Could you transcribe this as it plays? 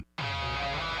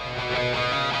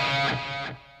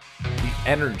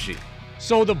energy.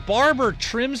 So the barber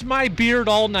trims my beard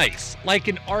all nice, like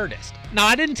an artist. Now,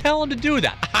 I didn't tell him to do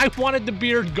that. I wanted the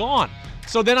beard gone.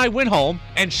 So then I went home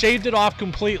and shaved it off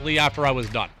completely after I was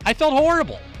done. I felt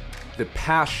horrible. The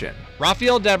passion.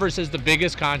 Rafael Devers is the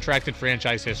biggest contract in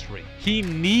franchise history. He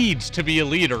needs to be a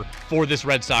leader for this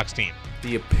Red Sox team.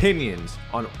 The opinions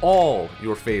on all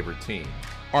your favorite teams.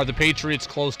 Are the Patriots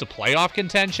close to playoff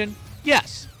contention?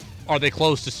 Yes. Are they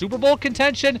close to Super Bowl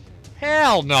contention?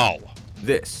 Hell no.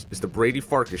 This is the Brady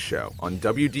Farkas Show on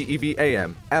WDEV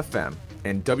AM, FM,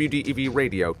 and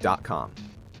WDEVradio.com.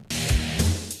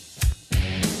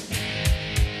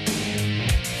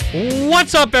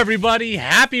 What's up, everybody?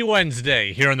 Happy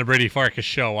Wednesday here on the Brady Farkas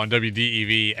Show on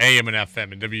WDEV AM and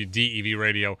FM and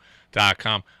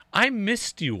WDEVradio.com. I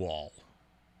missed you all.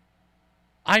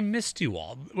 I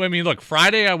mean, look,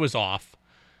 Friday I was off.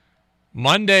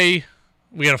 Monday,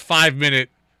 we had a 5-minute,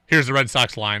 here's the Red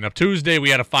Sox lineup. Tuesday,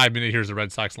 we had a 5-minute, here's the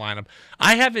Red Sox lineup.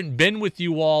 I haven't been with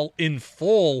you all in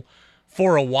full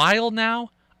for a while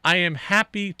now. I am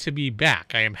happy to be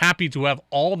back. I am happy to have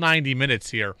all 90 minutes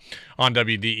here on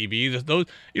WDEV. Those,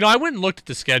 I went and looked at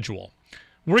the schedule.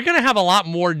 We're going to have a lot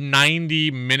more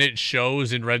 90-minute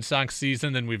shows in Red Sox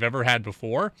season than we've ever had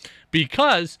before,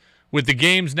 because with the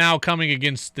games now coming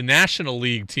against the National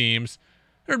League teams,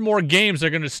 there are more games that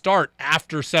are going to start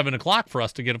after 7 o'clock for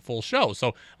us to get a full show.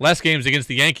 So less games against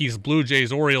the Yankees, Blue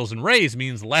Jays, Orioles, and Rays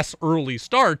means less early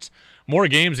starts, more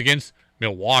games against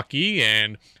Milwaukee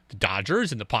and the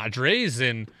Dodgers and the Padres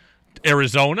and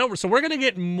Arizona. So we're going to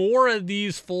get more of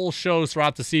these full shows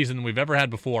throughout the season than we've ever had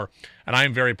before, and I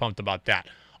am very pumped about that.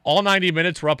 All 90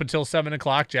 minutes. We're up until 7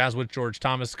 o'clock. Jazz with George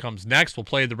Thomas comes next. We'll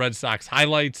play the Red Sox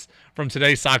highlights from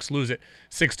today. Sox lose it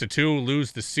 6-2,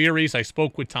 lose the series. I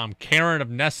spoke with Tom Caron of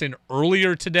Nesson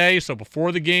earlier today, so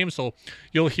before the game, so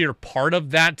you'll hear part of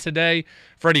that today.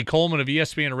 Freddie Coleman of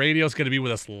ESPN Radio is going to be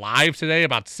with us live today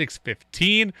about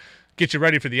 6:15. Get you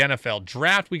ready for the NFL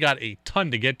draft. We got a ton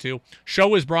to get to.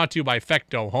 Show is brought to you by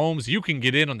Fecto Homes. You can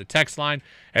get in on the text line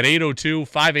at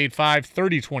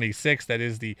 802-585-3026. That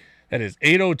is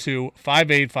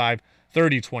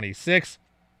 802-585-3026.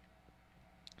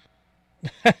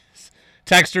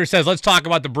 Texter says, let's talk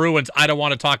about the Bruins. I don't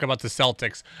want to talk about the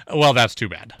Celtics. Well, that's too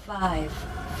bad. 5,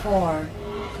 4,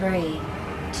 3,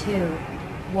 2,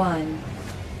 1.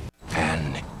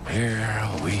 And here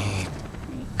we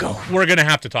go. We're going to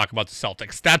have to talk about the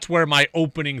Celtics. That's where my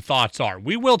opening thoughts are.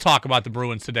 We will talk about the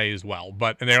Bruins today as well,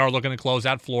 but they are looking to close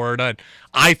out Florida. And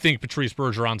I think Patrice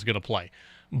Bergeron's going to play.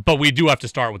 But we do have to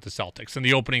start with the Celtics. And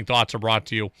the opening thoughts are brought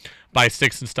to you by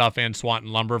Sticks and Stuff and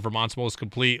Swanton Lumber, Vermont's most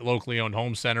complete locally owned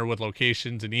home center with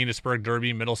locations in Enosburg,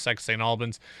 Derby, Middlesex, St.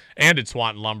 Albans, and at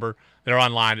Swanton Lumber. They're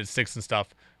online at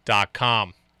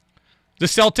sticksandstuff.com. The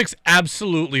Celtics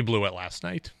absolutely blew it last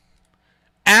night.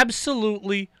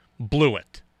 Absolutely blew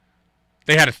it.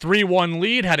 They had a 3-1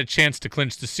 lead, had a chance to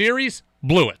clinch the series,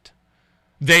 blew it.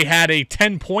 They had a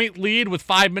 10-point lead with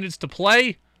 5 minutes to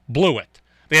play, blew it.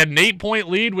 They had an 8-point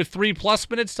lead with 3+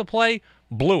 minutes to play,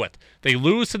 blew it. They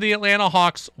lose to the Atlanta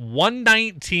Hawks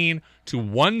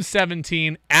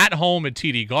 119-117 at home at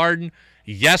TD Garden.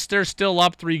 Yes, they're still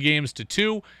up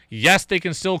 3-2. Yes, they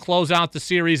can still close out the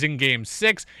series in Game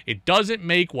 6. It doesn't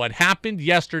make what happened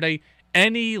yesterday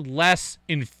any less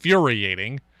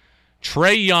infuriating.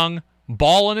 Trae Young,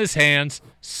 ball in his hands,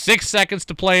 6 seconds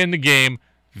to play in the game.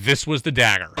 This was the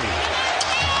dagger.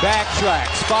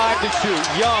 Backtracks,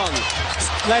 5-2. Young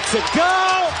lets it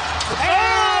go.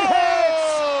 And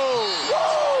hits.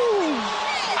 Woo!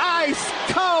 Ice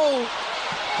cold.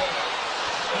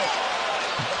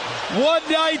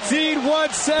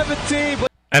 119-117.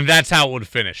 And that's how it would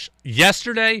finish.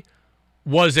 Yesterday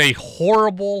was a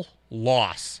horrible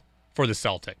loss for the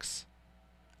Celtics.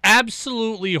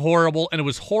 Absolutely horrible, and it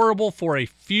was horrible for a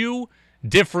few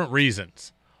different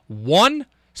reasons. One,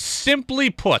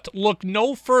 simply put, look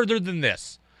no further than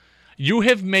this. You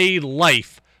have made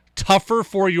life tougher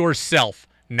for yourself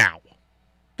now.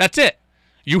 That's it.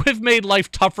 You have made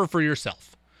life tougher for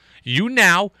yourself. You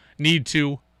now need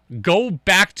to go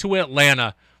back to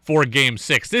Atlanta for Game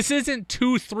 6. This isn't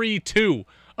 2-3-2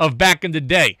 of back in the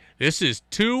day. This is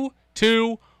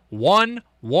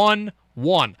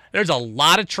 2-2-1-1-1. There's a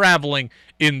lot of traveling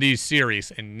in these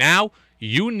series, and now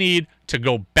you need to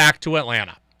go back to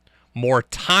Atlanta. More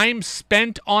time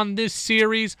spent on this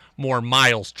series, more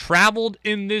miles traveled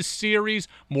in this series,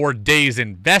 more days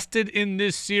invested in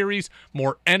this series,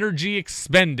 more energy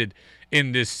expended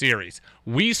in this series.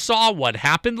 We saw what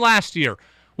happened last year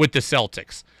with the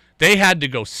Celtics. They had to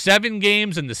go 7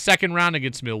 games in the second round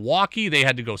against Milwaukee. They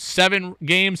had to go 7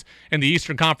 games in the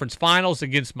Eastern Conference Finals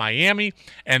against Miami.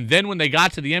 And then when they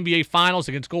got to the NBA Finals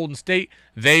against Golden State,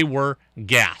 they were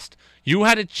gassed. You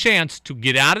had a chance to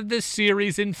get out of this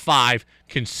series in 5,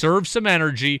 conserve some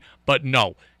energy, but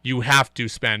no, you have to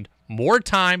spend more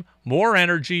time, more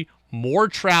energy, more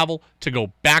travel to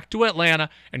go back to Atlanta,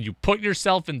 and you put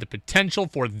yourself in the potential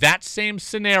for that same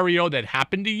scenario that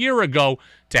happened a year ago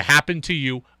to happen to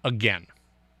you again.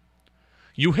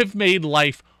 You have made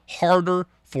life harder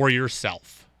for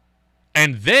yourself.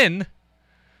 And then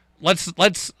let's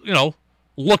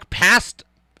look past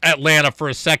Atlanta for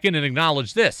a second and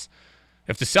acknowledge this.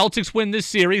 If the Celtics win this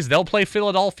series, they'll play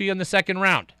Philadelphia in the second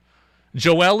round.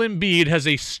 Joel Embiid has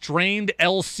a strained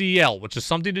LCL, which is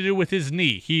something to do with his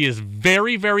knee. He is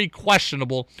very, very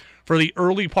questionable for the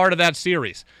early part of that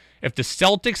series. If the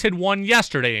Celtics had won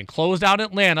yesterday and closed out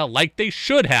Atlanta like they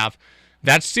should have,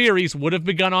 that series would have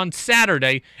begun on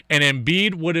Saturday, and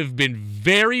Embiid would have been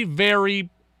very, very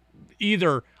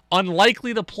either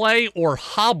unlikely to play or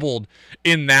hobbled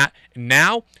in that.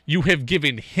 Now you have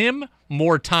given him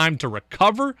more time to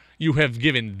recover, you have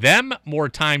given them more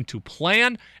time to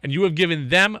plan, and you have given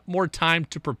them more time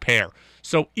to prepare.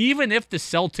 So even if the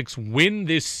Celtics win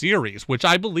this series, which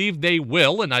I believe they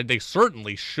will, and they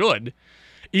certainly should,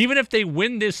 even if they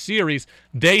win this series,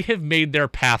 they have made their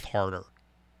path harder.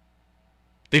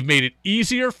 They've made it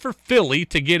easier for Philly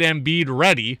to get Embiid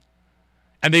ready,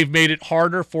 and they've made it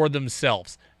harder for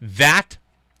themselves. That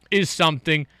is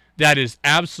something that is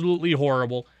absolutely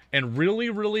horrible, and really,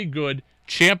 really good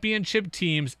championship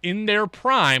teams in their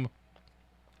prime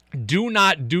do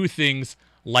not do things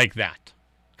like that.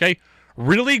 Okay?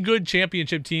 Really good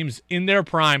championship teams in their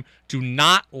prime do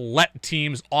not let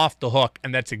teams off the hook,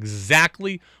 and that's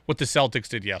exactly what the Celtics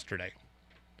did yesterday.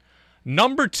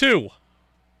 Number 2,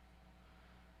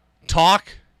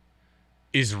 talk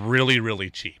is really, really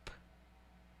cheap.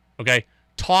 Okay?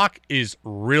 Talk is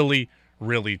really,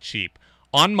 really cheap.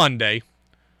 On Monday,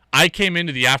 I came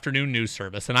into the afternoon news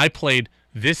service and I played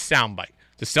this soundbite.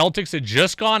 The Celtics had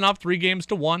just gone up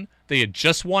 3-1. They had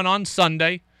just won on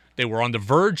Sunday. They were on the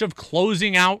verge of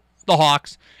closing out the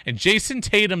Hawks. And Jayson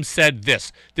Tatum said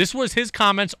this. This was his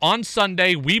comments on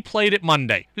Sunday. We played it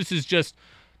Monday. This is just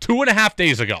 2.5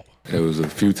 days ago. There was a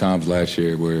few times last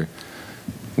year where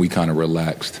we kind of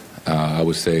relaxed. I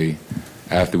would say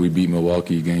after we beat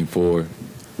Milwaukee Game 4,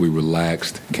 we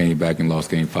relaxed, came back and lost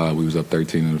Game 5. We was up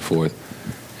 13 in the fourth.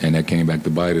 And that came back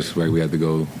to bite us, right? We had to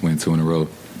go win 2 in a row.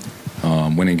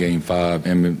 Winning Game 5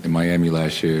 in Miami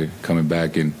last year, coming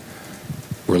back and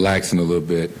relaxing a little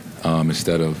bit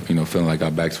instead of, feeling like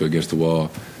our backs were against the wall.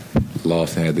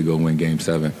 Lost and had to go win Game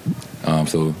 7.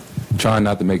 So trying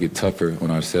not to make it tougher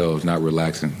on ourselves, not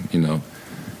relaxing,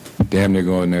 damn near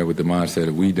going there with the mindset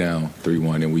of we down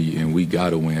 3-1 and we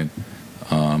got to win,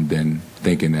 then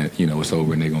thinking that, it's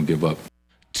over and they're going to give up.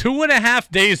 2.5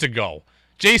 days ago,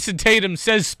 Jayson Tatum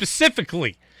says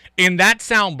specifically in that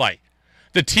soundbite,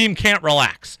 the team can't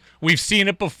relax. We've seen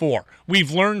it before. We've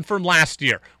learned from last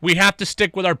year. We have to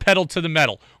stick with our pedal to the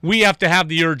metal. We have to have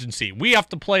the urgency. We have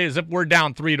to play as if we're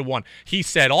down 3-1. He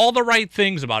said all the right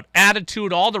things about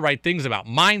attitude, all the right things about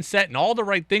mindset, and all the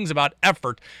right things about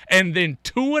effort. And then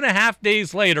 2.5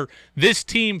 days later, this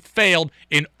team failed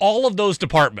in all of those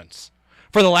departments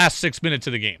for the last 6 minutes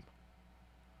of the game.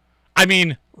 I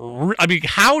mean,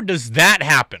 how does that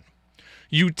happen?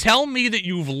 You tell me that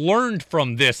you've learned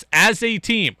from this as a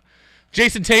team.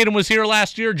 Jayson Tatum was here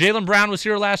last year. Jaylen Brown was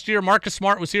here last year. Marcus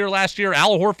Smart was here last year.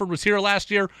 Al Horford was here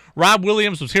last year. Rob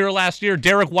Williams was here last year.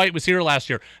 Derek White was here last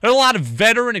year. There are a lot of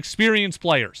veteran experienced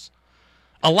players.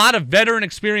 A lot of veteran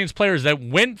experienced players that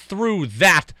went through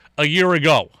that a year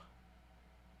ago.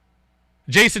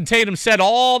 Jayson Tatum said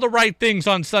all the right things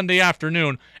on Sunday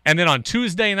afternoon, and then on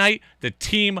Tuesday night, the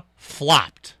team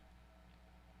flopped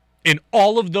in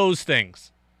all of those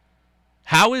things.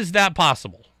 How is that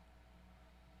possible?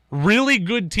 Really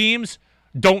good teams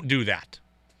don't do that.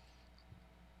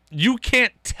 You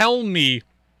can't tell me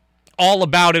all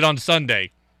about it on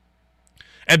Sunday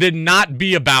and then not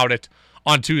be about it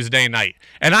on Tuesday night.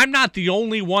 And I'm not the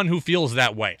only one who feels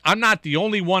that way. I'm not the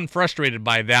only one frustrated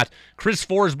by that. Chris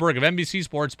Forsberg of NBC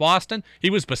Sports Boston, he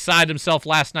was beside himself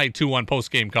last night, too, on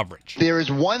post-game coverage. There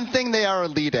is one thing they are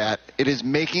elite at. It is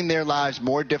making their lives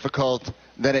more difficult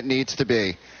than it needs to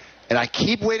be. And I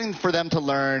keep waiting for them to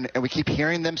learn, and we keep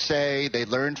hearing them say they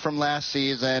learned from last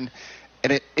season.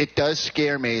 And it does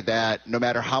scare me that no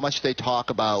matter how much they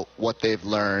talk about what they've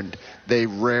learned, they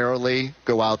rarely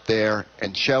go out there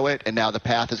and show it. And now the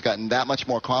path has gotten that much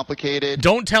more complicated.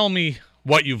 Don't tell me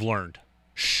what you've learned.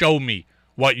 Show me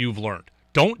what you've learned.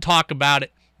 Don't talk about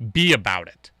it. be about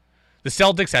it. The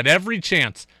Celtics had every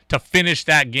chance to finish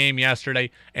that game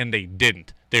yesterday, and they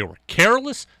didn't. They were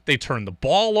careless. They turned the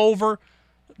ball over.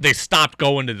 They stopped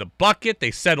going to the bucket.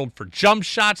 They settled for jump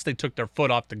shots. They took their foot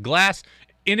off the glass.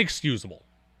 Inexcusable.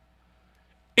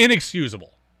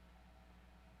 Inexcusable.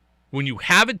 When you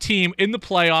have a team in the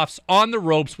playoffs on the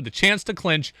ropes with a chance to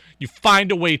clinch, you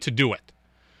find a way to do it.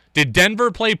 Did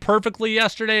Denver play perfectly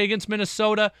yesterday against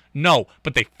Minnesota? No,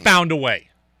 but they found a way.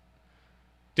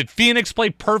 Did Phoenix play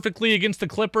perfectly against the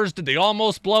Clippers? Did they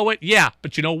almost blow it? Yeah,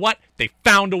 but you know what? They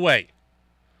found a way.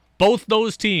 Both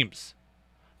those teams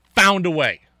found a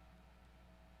way.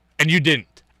 And you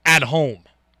didn't at home.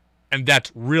 And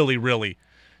that's really, really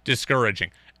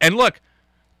discouraging. And look,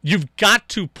 you've got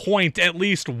to point at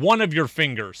least one of your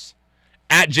fingers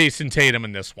at Jayson Tatum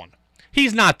in this one.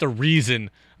 He's not the reason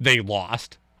they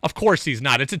lost. Of course he's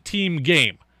not. It's a team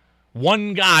game.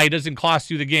 One guy doesn't cost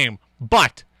you the game.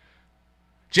 But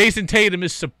Jayson Tatum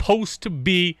is supposed to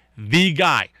be the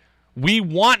guy. We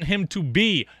want him to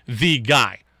be the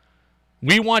guy.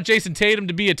 We want Jayson Tatum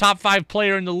to be a top 5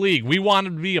 player in the league. We want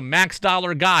him to be a max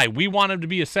dollar guy. We want him to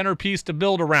be a centerpiece to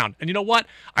build around. And you know what?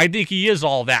 I think he is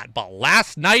all that. But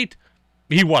last night,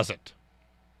 he wasn't.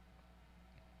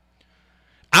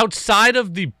 Outside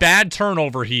of the bad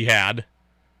turnover he had,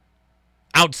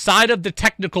 outside of the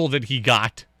technical that he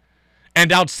got,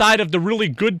 and outside of the really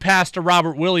good pass to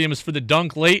Robert Williams for the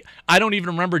dunk late, I don't even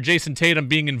remember Jayson Tatum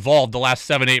being involved the last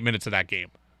 7-8 minutes of that game.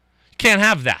 You can't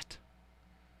have that.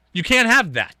 You can't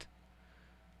have that.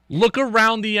 Look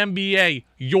around the NBA.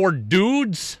 Your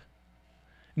dudes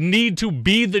need to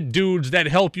be the dudes that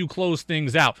help you close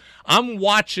things out. I'm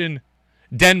watching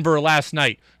Denver last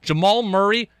night. Jamal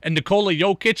Murray and Nikola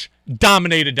Jokic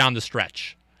dominated down the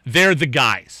stretch. They're the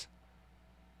guys.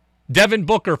 Devin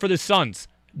Booker for the Suns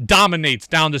dominates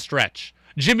down the stretch.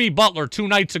 Jimmy Butler 2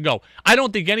 nights ago. I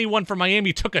don't think anyone from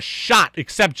Miami took a shot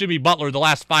except Jimmy Butler the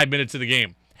last 5 minutes of the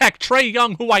game. Heck, Trae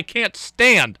Young, who I can't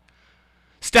stand,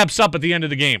 steps up at the end of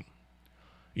the game.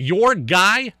 Your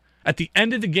guy at the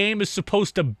end of the game is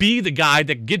supposed to be the guy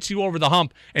that gets you over the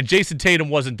hump, and Jayson Tatum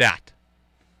wasn't that.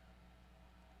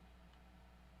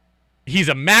 He's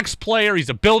a max player. He's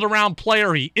a build-around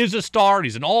player. He is a star.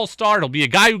 He's an all-star. He'll be a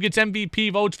guy who gets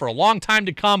MVP votes for a long time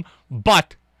to come,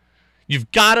 but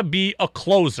you've got to be a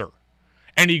closer.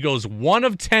 And he goes 1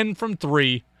 of 10 from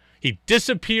 3. He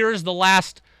disappears the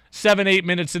last 7-8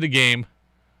 minutes of the game.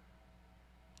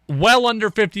 Well under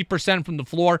 50% from the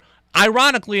floor.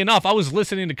 Ironically enough, I was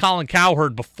listening to Colin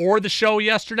Cowherd before the show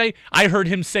yesterday. I heard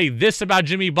him say this about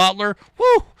Jimmy Butler.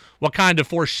 Woo! What kind of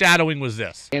foreshadowing was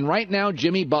this? And right now,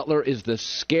 Jimmy Butler is the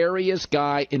scariest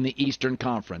guy in the Eastern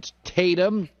Conference.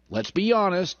 Tatum, let's be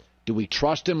honest, do we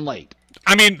trust him late?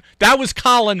 I mean, that was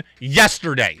Colin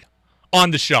yesterday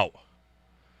on the show.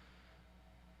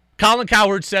 Colin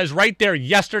Cowherd says right there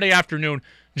yesterday afternoon,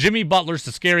 Jimmy Butler's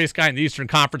the scariest guy in the Eastern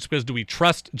Conference because do we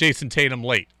trust Jayson Tatum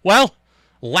late? Well,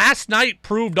 last night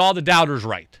proved all the doubters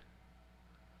right.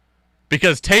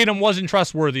 Because Tatum wasn't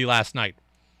trustworthy last night.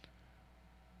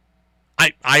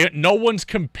 No one's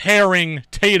comparing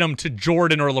Tatum to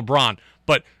Jordan or LeBron.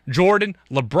 But Jordan,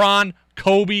 LeBron,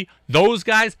 Kobe, those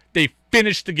guys, they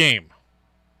finished the game.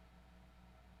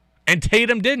 And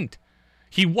Tatum didn't.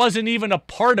 He wasn't even a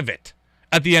part of it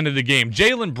at the end of the game.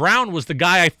 Jaylen Brown was the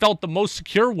guy I felt the most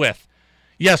secure with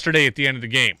yesterday at the end of the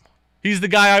game. He's the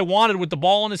guy I wanted with the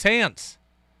ball in his hands.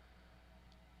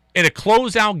 In a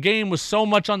closeout game with so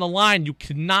much on the line, you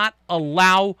cannot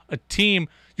allow a team,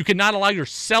 you cannot allow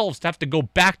yourselves to have to go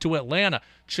back to Atlanta.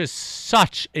 Just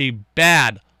such a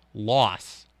bad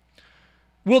loss.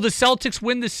 Will the Celtics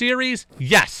win the series?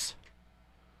 Yes.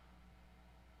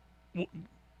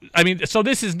 I mean, so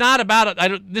this is not about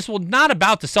this was not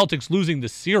about the Celtics losing the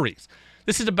series.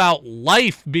 This is about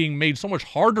life being made so much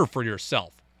harder for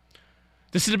yourself.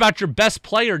 This is about your best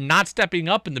player not stepping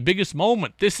up in the biggest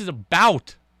moment. This is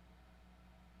about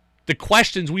the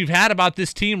questions we've had about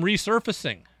this team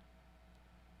resurfacing.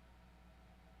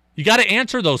 You got to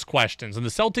answer those questions, and the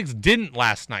Celtics didn't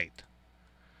last night.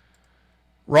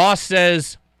 Ross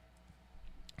says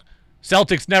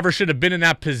Celtics never should have been in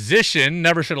that position,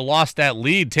 never should have lost that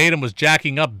lead. Tatum was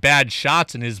jacking up bad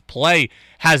shots, and his play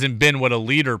hasn't been what a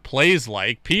leader plays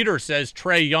like. Peter says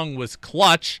Trae Young was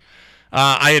clutch.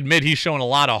 I admit he's shown a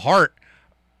lot of heart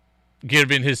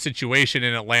given his situation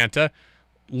in Atlanta.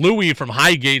 Louis from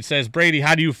Highgate says, Brady,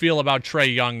 how do you feel about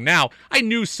Trae Young now? I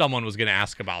knew someone was going to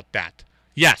ask about that.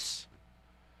 Yes.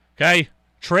 Okay?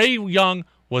 Trae Young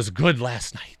was good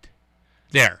last night.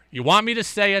 There. You want me to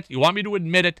say it? You want me to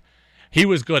admit it? He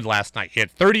was good last night. He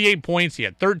had 38 points. He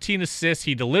had 13 assists.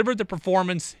 He delivered the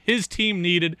performance his team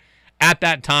needed, at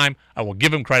that time. I will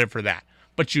give him credit for that.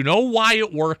 But you know why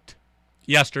it worked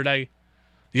yesterday?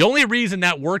 The only reason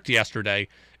that worked yesterday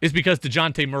is because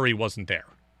DeJounte Murray wasn't there.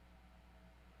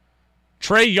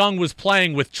 Trae Young was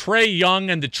playing with Trae Young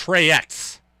and the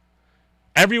Traeettes.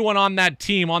 Everyone on that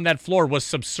team, on that floor, was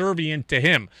subservient to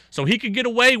him. So he could get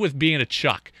away with being a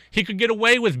chuck. He could get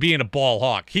away with being a ball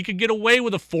hawk. He could get away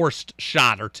with a forced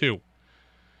shot or two.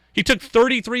 He took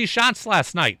 33 shots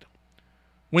last night.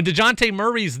 When DeJounte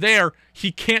Murray's there,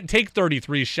 he can't take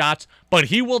 33 shots, but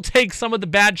he will take some of the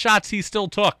bad shots he still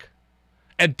took.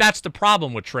 And that's the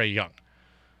problem with Trae Young.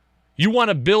 You want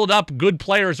to build up good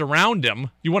players around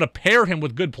him. You want to pair him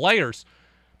with good players.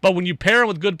 But when you pair him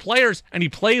with good players and he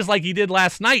plays like he did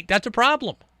last night, that's a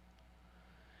problem.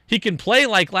 He can play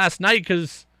like last night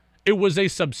because it was a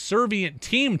subservient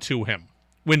team to him.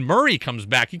 When Murray comes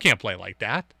back, he can't play like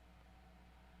that.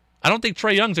 I don't think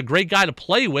Trae Young's a great guy to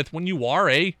play with when you are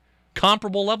a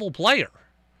comparable level player.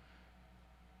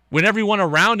 When everyone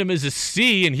around him is a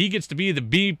C and he gets to be the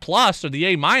B plus or the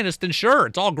A minus, then sure,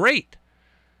 it's all great.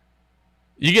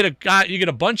 You get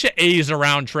a bunch of A's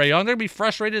around Trae Young. They're going to be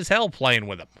frustrated as hell playing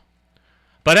with him.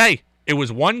 But hey, it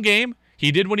was one game.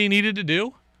 He did what he needed to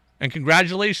do. And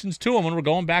congratulations to him when we're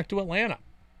going back to Atlanta.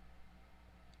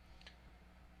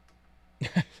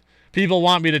 People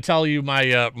want me to tell you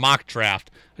my mock draft.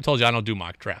 I told you I don't do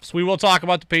mock drafts. We will talk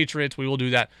about the Patriots. We will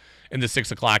do that in the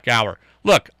 6 o'clock hour.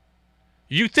 Look,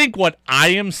 you think what I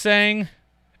am saying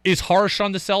is harsh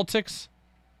on the Celtics?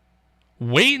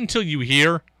 Wait until you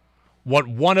hear what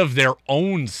one of their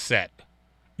own said.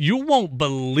 You won't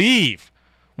believe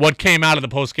what came out of the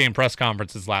post-game press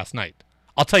conferences last night.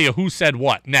 I'll tell you who said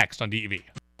what next on DEV.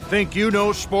 Think you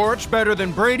know sports better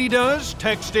than Brady does?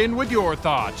 Text in with your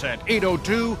thoughts at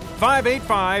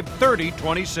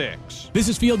 802-585-3026. This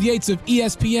is Field Yates of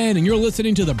ESPN, and you're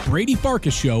listening to The Brady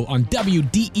Farkas Show on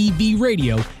WDEV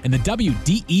Radio and the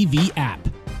WDEV app.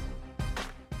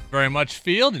 Very much,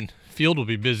 Field, and Field will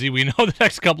be busy. We know the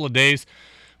next couple of days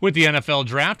with the NFL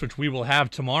draft, which we will have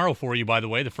tomorrow for you, by the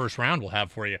way. The first round we'll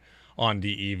have for you on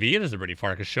DEV. It is the Brady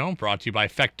Farkas Show, brought to you by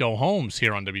Fecto Homes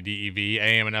here on WDEV,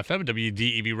 AM and FM,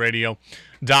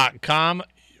 WDEVradio.com.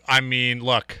 I mean,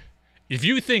 look, if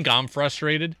you think I'm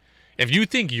frustrated, if you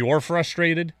think you're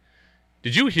frustrated,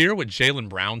 did you hear what Jaylen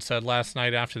Brown said last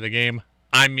night after the game?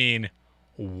 I mean,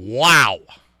 wow.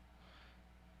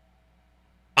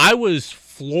 I was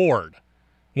floored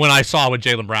when I saw what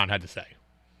Jaylen Brown had to say.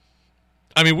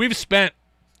 I mean, we've spent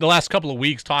the last couple of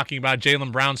weeks talking about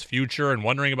Jaylen Brown's future and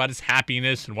wondering about his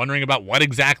happiness and wondering about what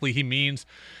exactly he means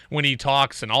when he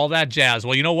talks and all that jazz.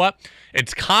 Well, you know what?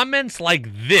 It's comments like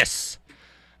this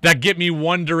that get me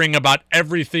wondering about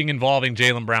everything involving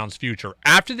Jaylen Brown's future.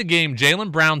 After the game,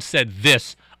 Jaylen Brown said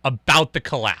this about the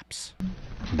collapse.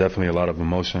 Definitely a lot of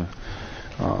emotion.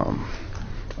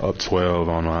 Up 12,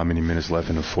 I don't know how many minutes left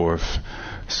in the fourth.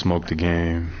 Smoked the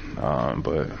game,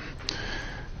 but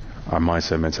our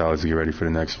mindset mentality is to get ready for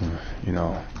the next one. You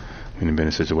know, we've been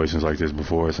in situations like this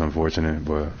before. It's unfortunate,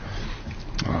 but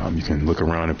you can look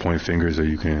around and point fingers, or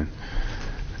you can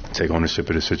take ownership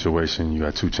of the situation. You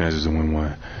got two chances to win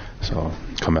one. So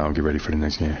come out and get ready for the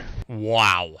next game.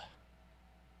 Wow.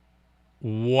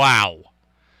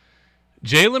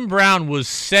 Jaylen Brown was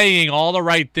saying all the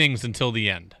right things until the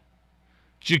end.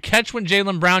 Did you catch when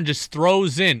Jaylen Brown just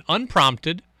throws in,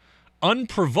 unprompted,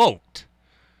 unprovoked,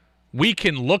 we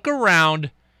can look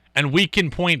around and we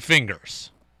can point fingers,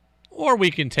 or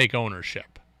we can take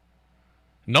ownership?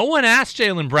 No one asked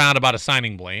Jaylen Brown about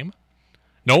assigning blame.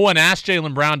 No one asked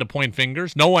Jaylen Brown to point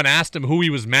fingers. No one asked him who he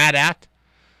was mad at.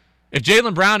 If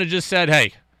Jaylen Brown had just said, hey,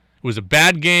 it was a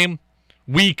bad game,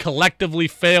 we collectively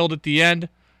failed at the end,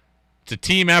 it's a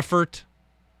team effort,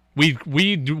 we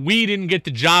didn't get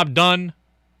the job done,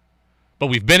 but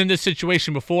we've been in this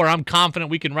situation before, I'm confident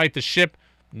we can right the ship,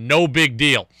 no big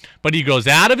deal. But he goes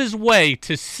out of his way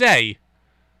to say,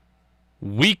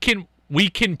 we can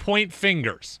point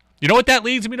fingers. You know what that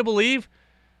leads me to believe?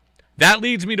 That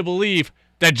leads me to believe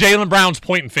that Jaylen Brown's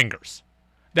pointing fingers.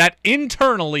 That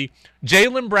internally,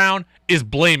 Jaylen Brown is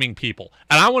blaming people.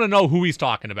 And I want to know who he's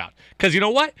talking about. Because you know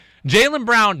what? Jaylen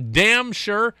Brown damn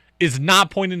sure is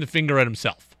not pointing the finger at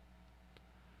himself.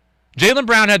 Jaylen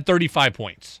Brown had 35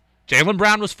 points. Jaylen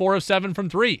Brown was 4 of 7 from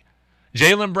 3.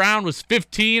 Jaylen Brown was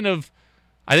 15 of,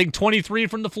 I think, 23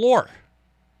 from the floor.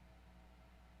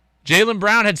 Jaylen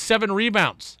Brown had 7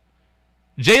 rebounds.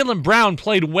 Jaylen Brown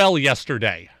played well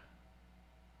yesterday.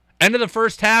 End of the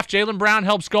first half, Jaylen Brown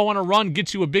helps go on a run,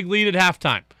 gets you a big lead at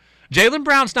halftime. Jaylen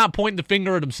Brown's not pointing the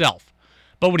finger at himself.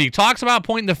 But when he talks about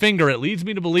pointing the finger, it leads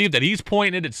me to believe that he's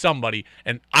pointing it at somebody,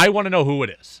 and I want to know who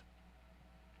it is.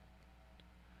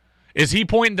 Is he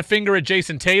pointing the finger at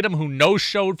Jayson Tatum, who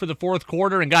no-showed for the fourth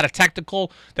quarter and got a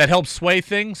technical that helped sway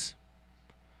things?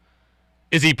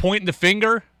 Is he pointing the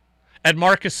finger at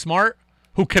Marcus Smart,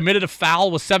 who committed a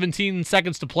foul with 17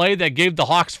 seconds to play that gave the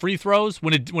Hawks free throws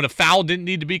when a foul didn't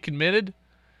need to be committed?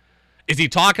 Is he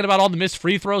talking about all the missed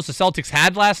free throws the Celtics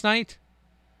had last night?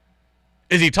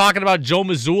 Is he talking about Joe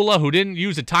Mazzulla, who didn't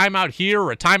use a timeout here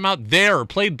or a timeout there or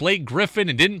played Blake Griffin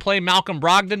and didn't play Malcolm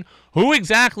Brogdon? Who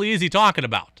exactly is he talking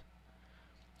about?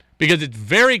 Because it's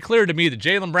very clear to me that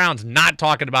Jaylen Brown's not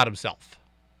talking about himself.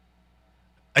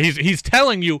 He's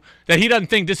telling you that he doesn't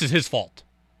think this is his fault.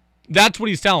 That's what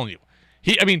he's telling you.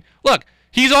 Look,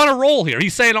 he's on a roll here.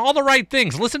 He's saying all the right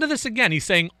things. Listen to this again. He's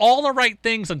saying all the right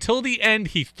things until the end.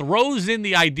 He throws in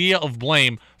the idea of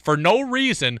blame for no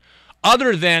reason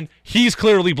other than he's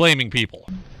clearly blaming people.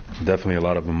 Definitely a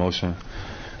lot of emotion.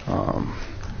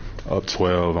 Up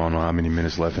 12, I don't know how many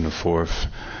minutes left in the fourth.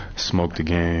 Smoked the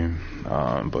game.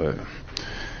 But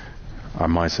our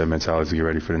mindset mentality is to get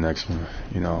ready for the next one.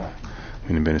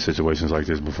 We've been in situations like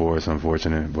this before. It's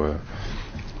unfortunate, but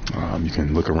you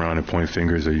can look around and point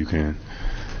fingers, or you can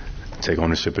take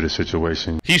ownership of the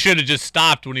situation. He should have just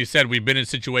stopped when he said we've been in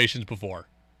situations before.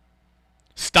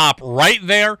 Stop right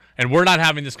there, and we're not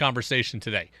having this conversation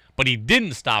today. But he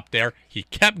didn't stop there. He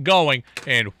kept going,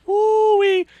 and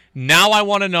whoo-wee, now I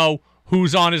want to know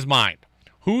who's on his mind.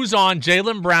 Who's on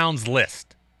Jaylen Brown's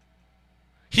list?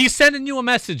 He's sending you a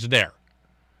message there.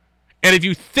 And if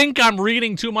you think I'm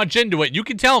reading too much into it, you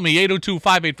can tell me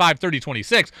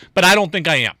 802-585-3026, but I don't think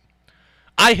I am.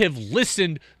 I have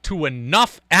listened to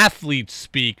enough athletes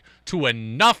speak, to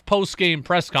enough post-game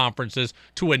press conferences,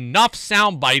 to enough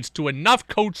sound bites, to enough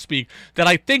coach speak, that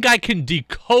I think I can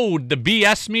decode the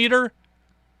BS meter,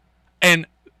 and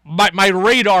my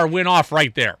radar went off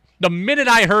right there. The minute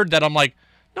I heard that, I'm like,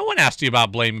 no one asked you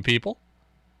about blaming people.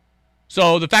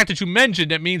 So the fact that you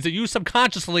mentioned it means that you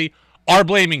subconsciously are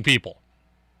blaming people.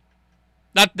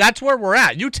 That's where we're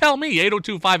at. You tell me,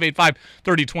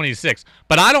 802-585-3026.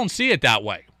 But I don't see it that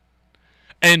way.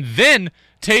 And then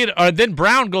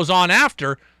Brown goes on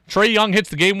after. Trae Young hits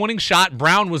the game-winning shot.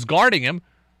 Brown was guarding him.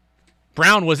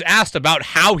 Brown was asked about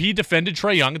how he defended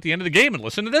Trae Young at the end of the game. And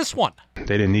listen to this one. They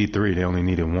didn't need three. They only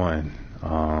needed one.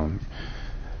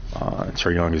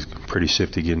 Trae Young is pretty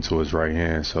shifty getting to his right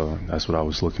hand, so that's what I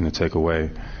was looking to take away.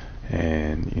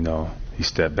 And, he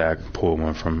stepped back, pulled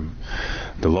one from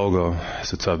the logo.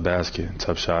 It's a tough basket,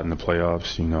 tough shot in the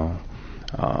playoffs,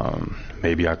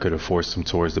 Maybe I could have forced him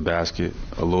towards the basket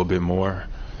a little bit more,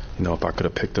 if I could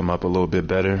have picked him up a little bit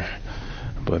better.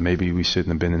 But maybe we shouldn't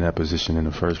have been in that position in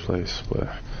the first place. But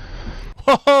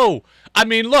whoa,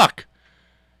 look.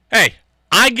 Hey,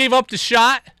 I gave up the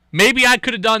shot. Maybe I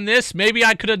could have done this. Maybe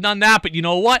I could have done that. But you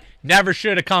know what? Never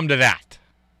should have come to that.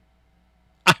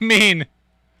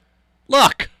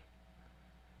 Look.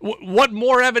 What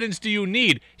more evidence do you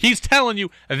need? He's telling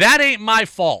you, that ain't my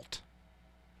fault.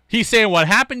 He's saying what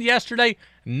happened yesterday,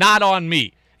 not on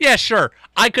me. Yeah, sure,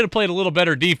 I could have played a little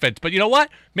better defense. But you know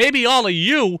what? Maybe all of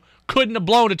you couldn't have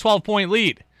blown a 12-point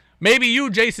lead. Maybe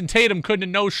you, Jayson Tatum, couldn't have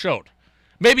no-showed.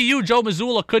 Maybe you, Joe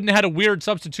Mazzulla, couldn't have had a weird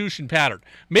substitution pattern.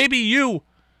 Maybe you,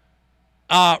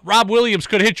 Rob Williams,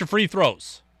 could have hit your free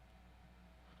throws.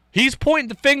 He's pointing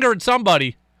the finger at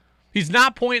somebody. He's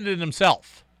not pointing at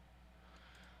himself.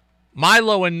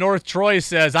 Milo in North Troy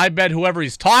says, I bet whoever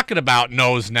he's talking about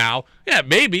knows now. Yeah,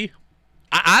 maybe.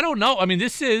 I don't know.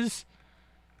 This is,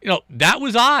 that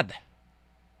was odd.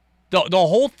 The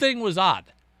whole thing was odd.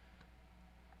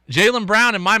 Jaylen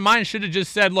Brown, in my mind, should have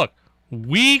just said, look,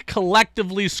 we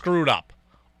collectively screwed up.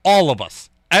 All of us.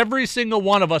 Every single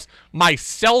one of us,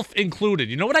 myself included.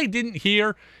 You know what I didn't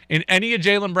hear in any of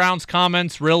Jaylen Brown's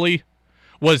comments, really?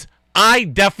 Was, I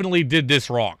definitely did this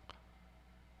wrong.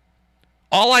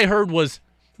 All I heard was,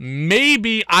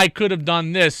 maybe I could have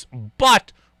done this,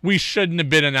 but we shouldn't have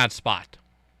been in that spot.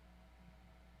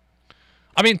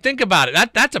 Think about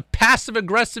it. That's a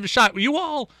passive-aggressive shot. You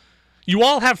all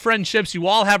have friendships. You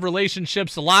all have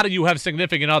relationships. A lot of you have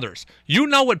significant others. You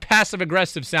know what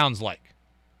passive-aggressive sounds like.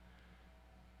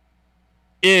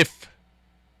 If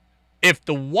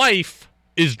the wife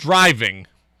is driving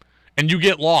and you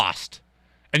get lost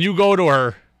and you go to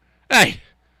her, hey,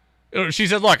 she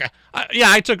said, look,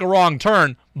 I took a wrong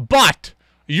turn, but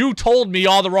you told me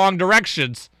all the wrong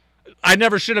directions. I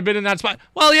never should have been in that spot.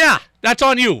 Well, yeah, that's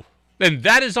on you. Then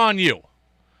that is on you.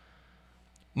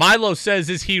 Milo says,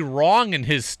 is he wrong in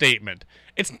his statement?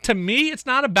 To me, it's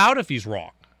not about if he's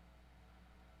wrong.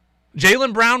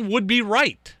 Jaylen Brown would be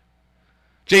right.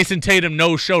 Jayson Tatum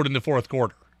no-showed in the fourth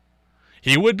quarter.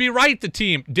 He would be right the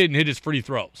team didn't hit his free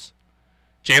throws.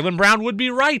 Jaylen Brown would be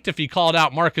right if he called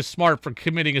out Marcus Smart for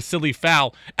committing a silly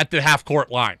foul at the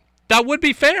half-court line. That would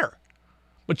be fair.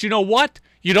 But you know what?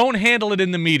 You don't handle it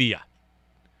in the media.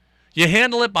 You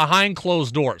handle it behind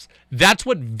closed doors. That's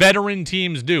what veteran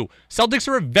teams do. Celtics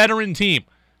are a veteran team.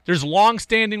 There's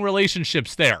long-standing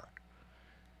relationships there.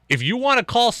 If you want to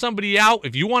call somebody out,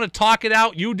 if you want to talk it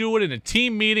out, you do it in a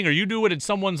team meeting or you do it in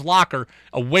someone's locker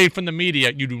away from the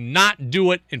media. You do not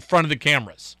do it in front of the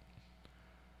cameras.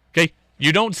 Okay?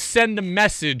 You don't send a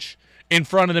message in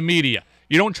front of the media.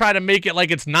 You don't try to make it like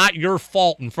it's not your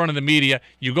fault in front of the media.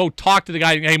 You go talk to the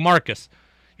guy, hey, Marcus,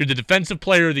 you're the defensive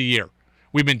player of the year.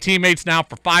 We've been teammates now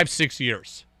for 5-6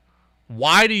 years.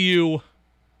 Why did you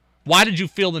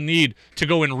feel the need to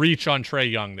go and reach on Trae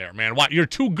Young there, man? Why? You're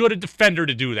too good a defender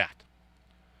to do that.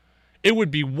 It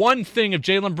would be one thing if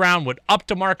Jaylen Brown went up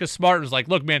to Marcus Smart and was like,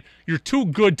 look, man, you're too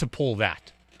good to pull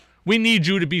that. We need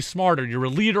you to be smarter. You're a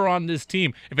leader on this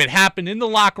team. If it happened in the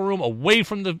locker room, away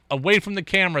from the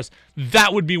cameras,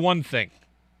 that would be one thing.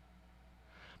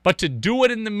 But to do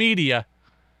it in the media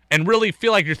and really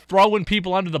feel like you're throwing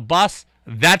people under the bus,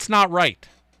 that's not right.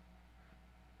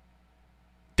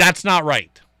 That's not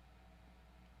right.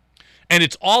 And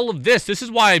it's all of this. This is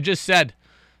why I've just said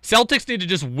Celtics need to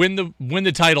just win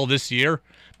the title this year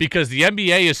because the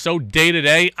NBA is so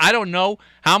day-to-day. I don't know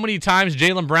how many times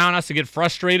Jaylen Brown has to get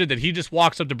frustrated that he just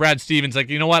walks up to Brad Stevens like,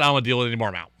 you know what, I don't want to deal with it anymore,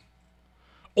 I'm out.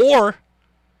 Or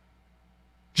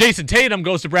Jayson Tatum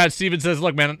goes to Brad Stevens and says,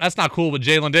 look, man, that's not cool what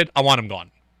Jaylen did. I want him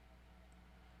gone.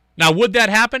 Now, would that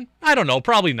happen? I don't know.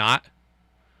 Probably not.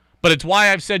 But it's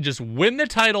why I've said just win the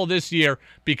title this year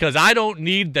because I don't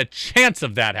need the chance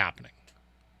of that happening.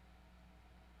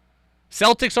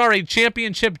 Celtics are a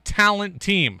championship talent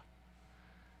team.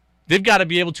 They've got to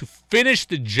be able to finish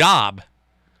the job,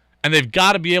 and they've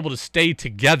got to be able to stay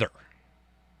together.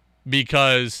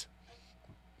 Because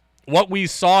what we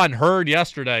saw and heard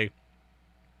yesterday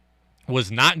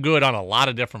was not good on a lot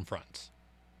of different fronts.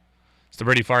 It's the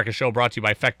Brady Farkas Show brought to you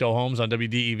by Fecto Homes on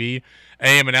WDEV,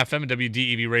 AM and FM, and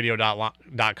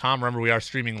WDEVradio.com. Remember, we are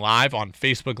streaming live on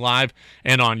Facebook Live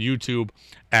and on YouTube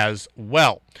as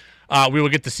well. We will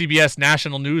get the CBS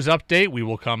National News update. We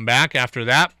will come back after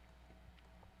that,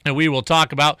 and we will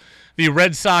talk about the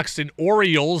Red Sox and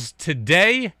Orioles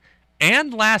today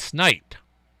and last night.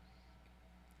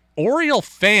 Oriole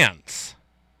fans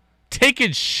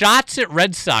taking shots at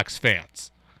Red Sox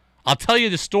fans. I'll tell you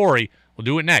the story. We'll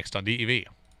do it next on DEV.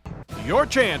 Your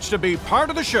chance to be part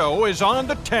of the show is on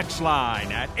the text line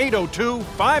at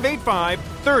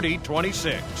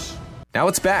 802-585-3026. Now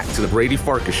it's back to the Brady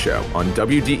Farkas Show on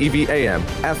WDEV AM,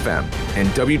 FM, and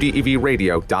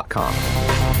WDEVradio.com.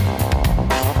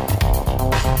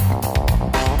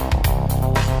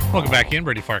 Welcome back in,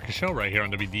 Brady Farkas Show right here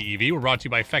on WDEV. We're brought to you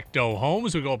by Fecto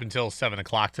Homes. We go up until 7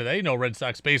 o'clock today. No Red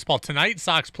Sox baseball tonight.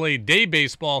 Sox played day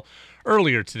baseball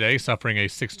earlier today, suffering a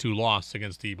 6-2 loss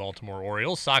against the Baltimore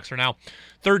Orioles. Sox are now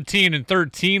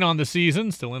 13-13 on the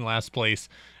season, still in last place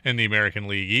in the American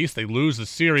League East. They lose the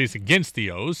series against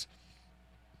the O's.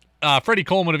 Freddie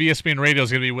Coleman of ESPN Radio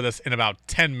is going to be with us in about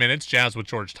 10 minutes. Jazz with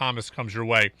George Thomas comes your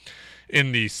way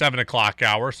in the 7 o'clock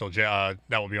hour, so that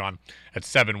will be on at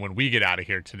 7 when we get out of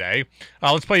here today.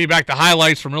 Let's play you back the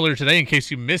highlights from earlier today in case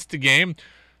you missed the game.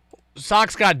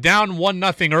 Sox got down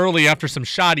 1-0 early after some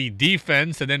shoddy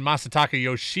defense, and then Masataka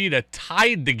Yoshida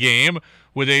tied the game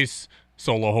with a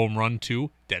solo home run to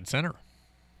dead center.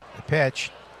 The pitch.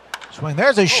 Swing.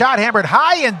 There's a shot hammered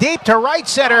high and deep to right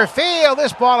center field.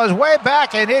 This ball is way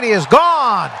back, and it is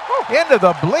gone. Into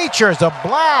the bleachers. A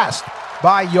blast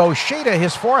by Yoshida,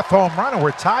 his fourth home run, and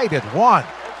we're tied at 1.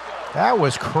 That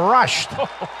was crushed.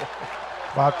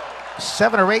 About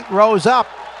 7 or 8 rows up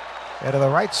into the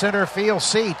right center field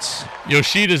seats.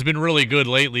 Yoshida's been really good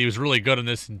lately. He was really good on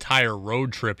this entire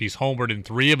road trip. He's homered in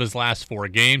 3 of his last 4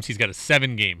 games. He's got a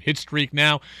 7-game hit streak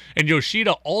now. And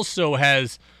Yoshida also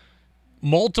has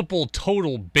multiple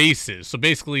total bases, so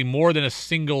basically more than a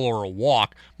single or a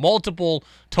walk, multiple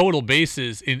total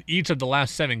bases in each of the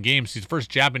last 7 games. He's the first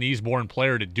Japanese-born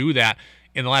player to do that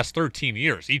in the last 13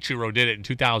 years. Ichiro did it in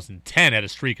 2010, had a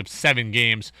streak of 7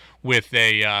 games with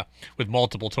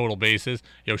multiple total bases.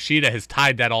 Yoshida has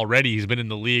tied that already. He's been in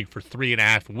the league for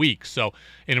 3.5 weeks, so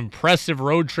an impressive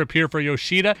road trip here for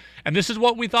Yoshida, and this is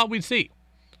what we thought we'd see.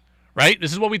 Right?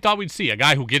 This is what we thought we'd see. A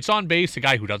guy who gets on base, a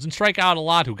guy who doesn't strike out a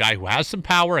lot, a guy who has some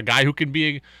power, a guy who can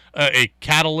be a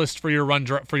catalyst for your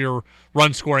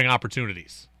run scoring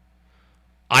opportunities.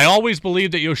 I always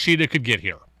believed that Yoshida could get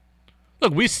here.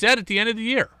 Look, we said at the end of the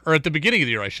year, or at the beginning of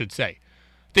the year, I should say, I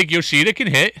think Yoshida can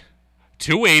hit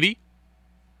 280,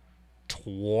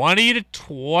 20 to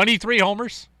 23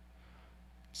 homers,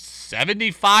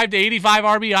 75 to 85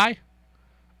 RBI.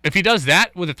 If he does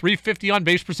that with a 350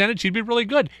 on-base percentage, he'd be really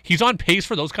good. He's on pace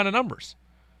for those kind of numbers.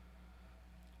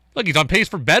 Look, he's on pace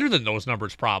for better than those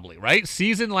numbers probably, right?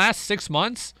 Season last 6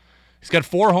 months, he's got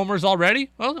 4 homers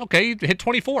already. Well, okay, he hit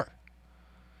 24.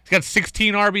 He's got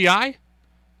 16 RBI.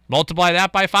 Multiply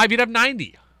that by 5, you'd have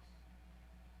 90.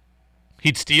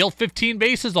 He'd steal 15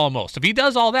 bases almost. If he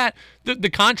does all that, the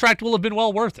contract will have been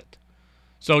well worth it.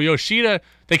 So Yoshida,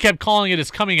 they kept calling it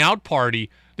his coming out party,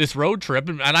 this road trip,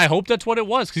 and I hope that's what it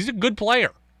was because he's a good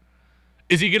player.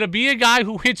 Is he going to be a guy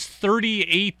who hits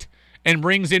 38 and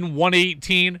brings in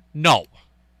 118? No.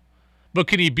 But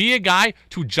can he be a guy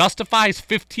who justifies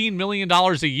 $15 million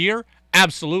a year?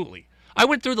 Absolutely. I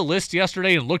went through the list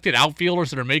yesterday and looked at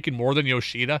outfielders that are making more than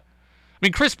Yoshida. I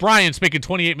mean, Chris Bryant's making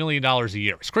 $28 million a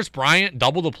year. Is Chris Bryant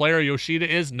double the player Yoshida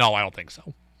is? No, I don't think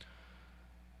so.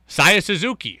 Saya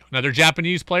Suzuki, another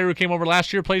Japanese player who came over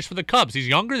last year, plays for the Cubs. He's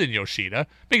younger than Yoshida,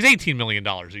 makes $18 million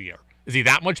a year. Is he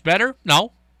that much better?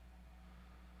 No.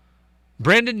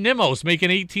 Brandon Nimmo's making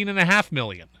 $18.5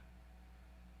 million.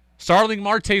 Starling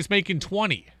Marte's making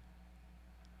 $20.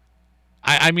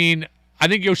 I mean, I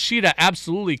think Yoshida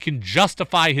absolutely can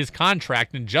justify his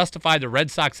contract and justify the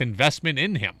Red Sox investment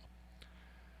in him.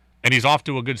 And he's off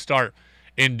to a good start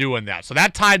in doing that. So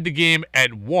that tied the game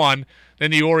at 1.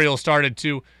 Then the Orioles started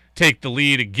to take the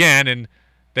lead again, and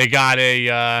they got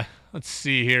let's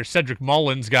see here, Cedric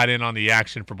Mullins got in on the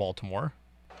action for Baltimore.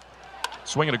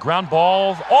 Swinging a ground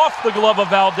ball off the glove of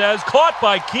Valdez, caught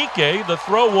by Kike. The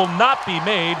throw will not be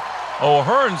made.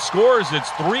 O'Hearn scores. It's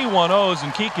 3-1-0s,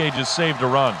 and Kike just saved a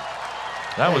run.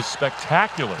 That was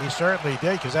spectacular. He certainly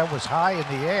did, because that was high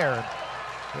in the air.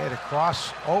 He had to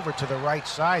cross over to the right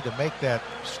side to make that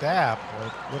stab, or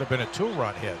it would have been a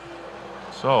 2-run hit.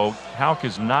 So Houck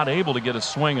is not able to get a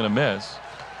swing and a miss.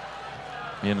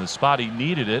 In the spot he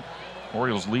needed it.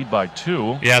 Orioles lead by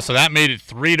 2. Yeah, so that made it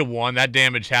 3-1. That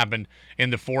damage happened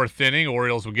in the 4th inning.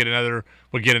 Orioles would get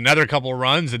another couple of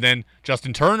runs, and then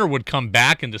Justin Turner would come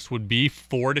back, and this would be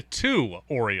 4-2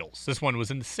 Orioles. This one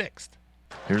was in the 6th.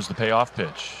 Here's the payoff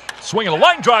pitch. Swinging a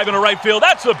line drive into right field.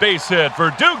 That's a base hit.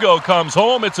 Verdugo comes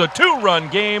home. It's a 2-run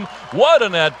game. What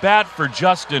an at-bat for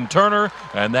Justin Turner,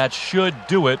 and that should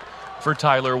do it for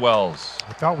Tyler Wells.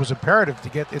 I thought it was imperative to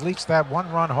get at least that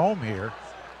 1-run home here.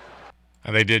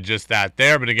 And they did just that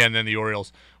there, but again, then the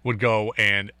Orioles would go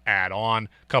and add on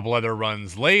a couple other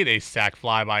runs late, a sac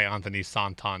fly by Anthony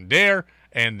Santander,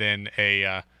 and then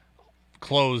a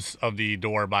close of the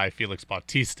door by Felix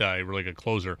Bautista, a really good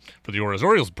closer for the Orioles.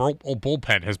 Orioles'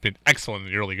 bullpen has been excellent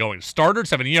in the early going.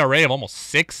 Starters have an ERA of almost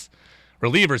 6.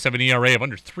 Relievers have an ERA of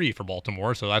under 3 for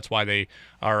Baltimore, so that's why they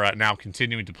are now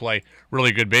continuing to play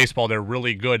really good baseball. They're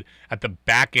really good at the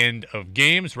back end of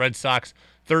games. Red Sox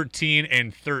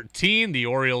 13-13. The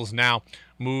Orioles now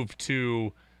move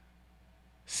to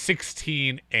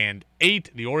 16-8.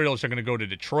 The Orioles are going to go to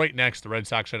Detroit next. The Red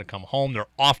Sox are going to come home. They're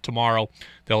off tomorrow.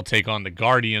 They'll take on the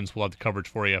Guardians. We'll have the coverage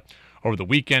for you over the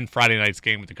weekend. Friday night's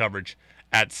game with the coverage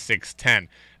at 6:10.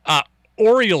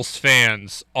 Orioles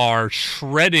fans are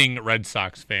shredding Red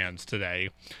Sox fans today.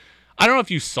 I don't know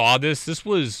if you saw this. This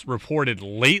was reported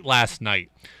late last night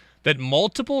that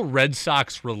multiple Red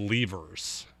Sox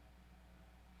relievers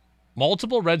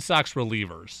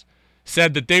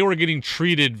said that they were getting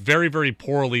treated very, very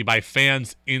poorly by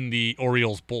fans in the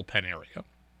Orioles bullpen area.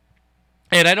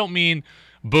 And I don't mean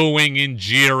booing and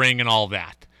jeering and all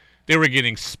that. They were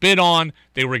getting spit on,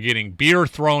 they were getting beer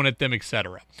thrown at them,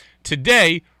 etc.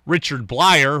 Today, Richard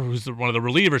Blyer, who's one of the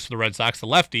relievers for the Red Sox, the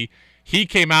lefty, he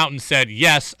came out and said,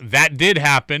 yes, that did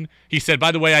happen. He said,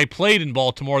 by the way, I played in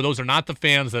Baltimore. Those are not the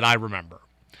fans that I remember.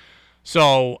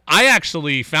 So I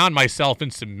actually found myself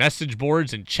in some message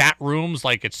boards and chat rooms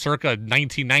like it's circa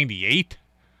 1998.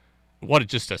 What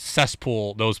just a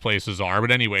cesspool those places are.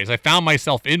 But anyways, I found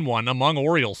myself in one among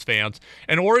Orioles fans,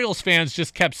 and Orioles fans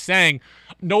just kept saying,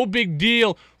 no big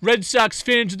deal. Red Sox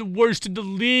fans are the worst in the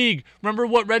league. Remember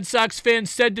what Red Sox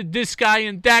fans said to this guy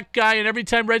and that guy, and every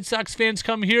time Red Sox fans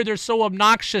come here, they're so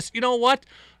obnoxious. You know what?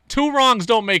 2 wrongs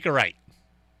don't make a right.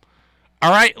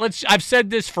 All right? I've said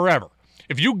this forever.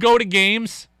 If you go to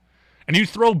games and you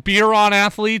throw beer on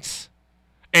athletes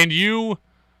and you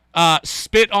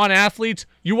spit on athletes,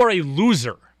 you are a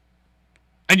loser.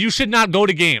 And you should not go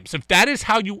to games. If that is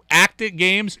how you act at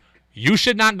games, you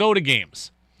should not go to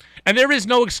games. And there is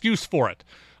no excuse for it.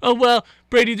 Oh, well,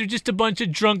 Brady, they're just a bunch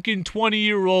of drunken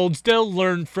 20-year-olds. They'll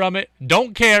learn from it.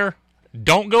 Don't care.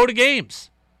 Don't go to games.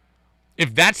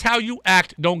 If that's how you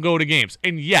act, don't go to games.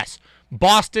 And yes,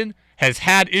 Boston has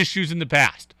had issues in the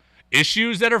past.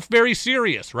 Issues that are very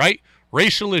serious, right?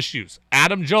 Racial issues.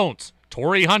 Adam Jones,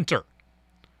 Torrey Hunter.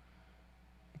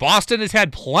 Boston has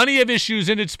had plenty of issues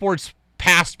in its sports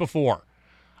past before.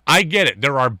 I get it.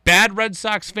 There are bad Red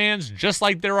Sox fans, just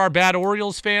like there are bad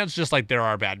Orioles fans, just like there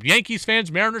are bad Yankees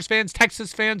fans, Mariners fans,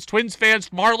 Texas fans, Twins fans,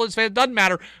 Marlins fans. Doesn't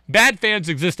matter. Bad fans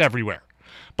exist everywhere.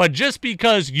 But just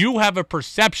because you have a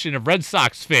perception of Red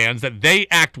Sox fans that they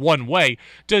act one way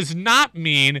does not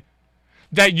mean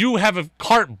that you have a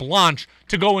carte blanche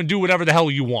to go and do whatever the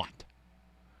hell you want.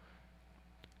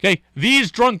 Okay,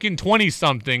 these drunken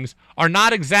 20-somethings are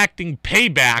not exacting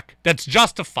payback that's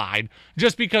justified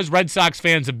just because Red Sox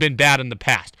fans have been bad in the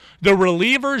past. The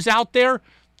relievers out there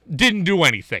didn't do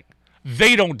anything.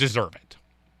 They don't deserve it.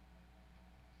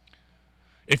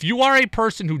 If you are a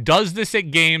person who does this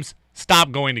at games, stop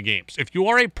going to games. If you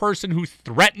are a person who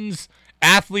threatens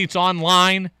athletes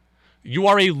online, you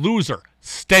are a loser.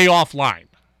 Stay offline. I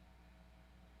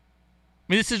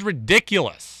mean, this is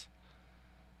ridiculous.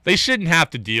 They shouldn't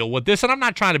have to deal with this. And I'm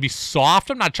not trying to be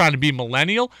soft. I'm not trying to be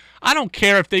millennial. I don't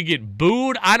care if they get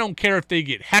booed. I don't care if they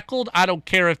get heckled. I don't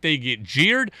care if they get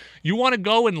jeered. You want to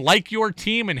go and like your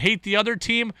team and hate the other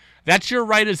team? That's your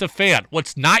right as a fan.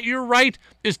 What's not your right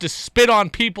is to spit on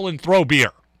people and throw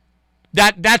beer.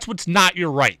 That's what's not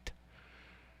your right.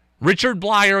 Richard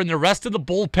Blyer and the rest of the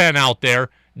bullpen out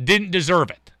there didn't deserve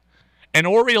it. And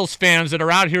Orioles fans that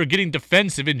are out here getting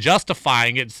defensive and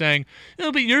justifying it, saying,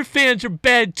 "Oh, but your fans are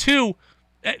bad too,"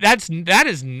 that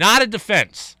is not a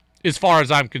defense as far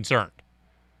as I'm concerned.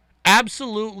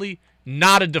 Absolutely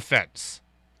not a defense.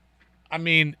 I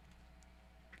mean,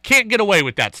 can't get away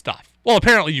with that stuff. Well,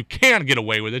 apparently you can get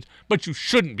away with it, but you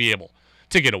shouldn't be able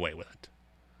to get away with it.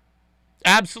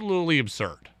 Absolutely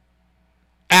absurd.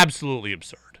 Absolutely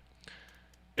absurd.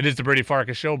 It is the Brady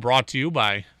Farkas Show, brought to you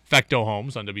by Fecto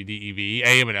Homes on WDEV,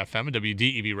 AM and FM, and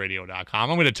WDEVradio.com.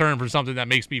 I'm going to turn from something that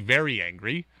makes me very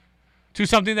angry to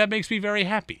something that makes me very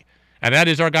happy. And that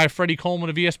is our guy, Freddie Coleman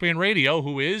of ESPN Radio,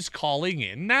 who is calling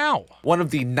in now. One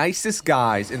of the nicest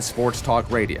guys in sports talk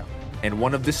radio, and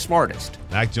one of the smartest.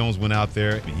 Mac Jones went out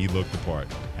there, and he looked the part.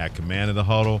 Had command of the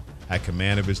huddle, had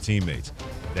command of his teammates.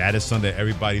 That is something that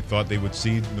everybody thought they would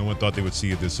see. No one thought they would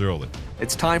see it this early.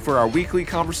 It's time for our weekly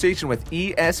conversation with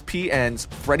ESPN's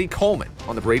Freddie Coleman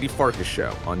on the Brady Farkas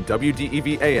Show on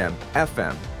WDEV AM,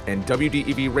 FM, and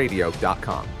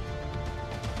WDEVradio.com.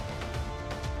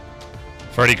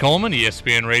 Freddie Coleman,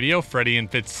 ESPN Radio. Freddie and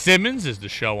Fitzsimmons is the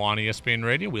show on ESPN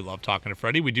Radio. We love talking to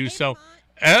Freddie. We do so.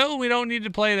 Oh, we don't need to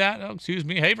play that. Oh, excuse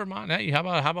me. Hey, Vermont. Hey, how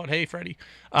about hey, Freddie?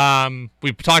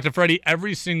 We talk to Freddie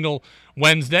every single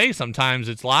Wednesday. Sometimes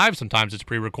it's live. Sometimes it's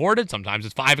pre-recorded. Sometimes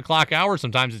it's 5 o'clock hour.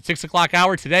 Sometimes it's 6 o'clock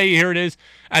hour. Today, here it is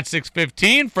at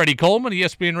 6:15. Freddie Coleman,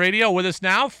 ESPN Radio, with us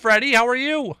now. Freddie, how are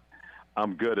you?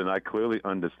 I'm good, and I clearly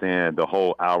understand the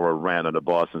whole hour rant on the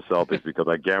Boston Celtics because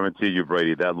I guarantee you,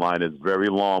 Brady, that line is very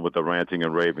long with the ranting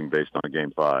and raving based on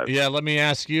Game 5. Yeah, let me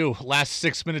ask you, last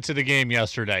 6 minutes of the game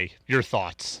yesterday, your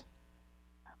thoughts?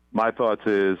 My thoughts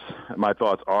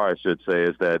are, I should say,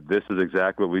 is that this is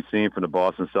exactly what we've seen from the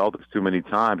Boston Celtics too many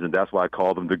times, and that's why I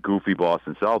call them the goofy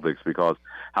Boston Celtics, because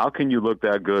how can you look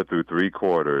that good through 3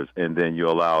 quarters and then you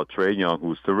allow Trae Young,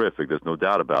 who's terrific, there's no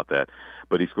doubt about that,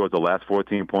 but he scored the last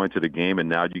 14 points of the game, and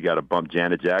now you got to bump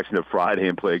Janet Jackson to Friday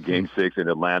and play Game 6 in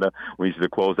Atlanta when you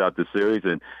should close out the series.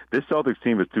 And this Celtics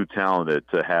team is too talented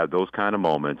to have those kind of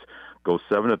moments, go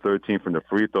 7 of 13 from the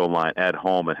free throw line at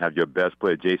home, and have your best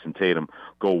player, Jayson Tatum,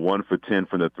 go 1 for 10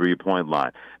 from the three-point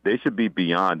line. They should be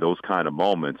beyond those kind of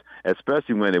moments,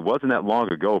 especially when it wasn't that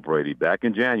long ago, Brady, back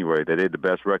in January, they had the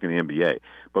best record in the NBA.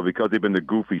 But because they've been the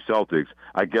goofy Celtics,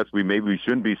 I guess we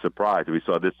shouldn't be surprised if we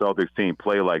saw this Celtics team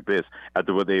play like this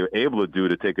after what they were able to do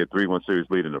to take a 3-1 series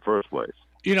lead in the first place.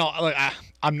 You know,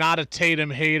 I'm not a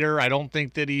Tatum hater. I don't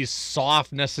think that he's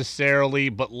soft necessarily,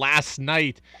 but last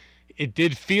night it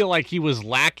did feel like he was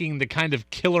lacking the kind of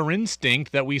killer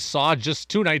instinct that we saw just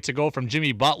 2 nights ago from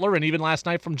Jimmy Butler and even last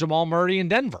night from Jamal Murray in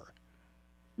Denver.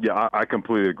 Yeah, I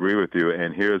completely agree with you,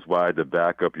 and here's why, to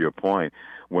back up your point.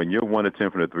 When you're 1 of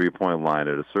 10 from the three-point line,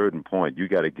 at a certain point, you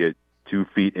got to get 2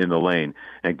 feet in the lane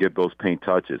and get those paint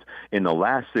touches. In the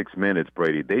last 6 minutes,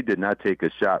 Brady, they did not take a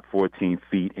shot 14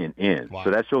 feet and in. Wow.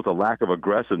 So that shows a lack of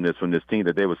aggressiveness from this team,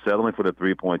 that they were settling for the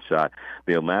three-point shot.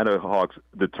 The Atlanta Hawks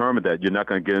determined that you're not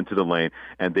going to get into the lane,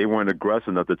 and they weren't aggressive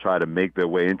enough to try to make their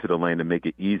way into the lane and make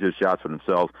it easier shots for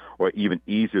themselves, or even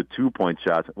easier 2-point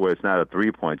shots where it's not a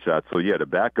 3-point shot. So, yeah, to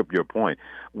back up your point,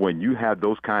 when you have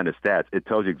those kind of stats, it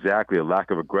tells you exactly a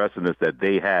lack of aggressiveness that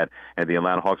they had, and the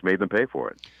Atlanta Hawks made them pay for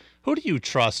it. Who do you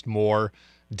trust more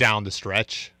down the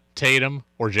stretch, Tatum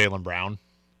or Jaylen Brown?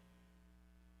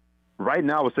 Right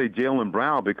now, I would say Jaylen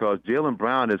Brown, because Jaylen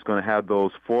Brown is going to have those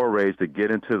forays to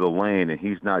get into the lane, and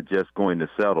he's not just going to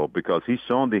settle, because he's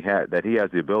shown that he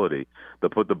has the ability to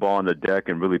put the ball on the deck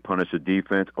and really punish the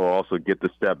defense, or also get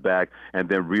the step back and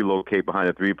then relocate behind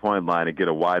the three-point line and get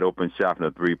a wide-open shot from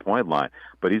the three-point line.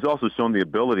 But he's also shown the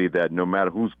ability that no matter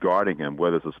who's guarding him,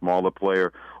 whether it's a smaller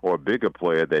player or a bigger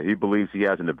player, that he believes he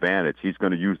has an advantage. He's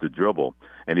going to use the dribble,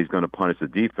 and he's going to punish the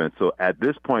defense. So at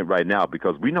this point right now,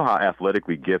 because we know how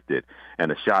athletically gifted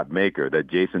and a shot maker that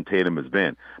Jayson Tatum has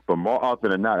been, but more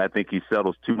often than not, I think he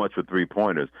settles too much for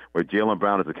three-pointers, where Jaylen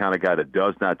Brown is the kind of guy that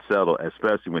does not settle,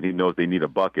 especially when he knows they need a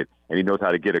bucket, and he knows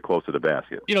how to get it close to the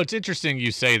basket. You know, it's interesting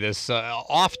you say this,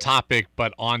 off topic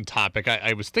but on topic.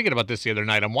 I was thinking about this the other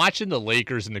night. I'm watching the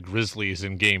Lakers and the Grizzlies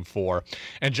in Game 4,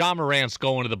 and John Morant's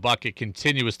going to the bucket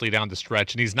continuously down the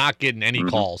stretch, and he's not getting any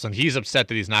calls, and he's upset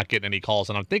that he's not getting any calls.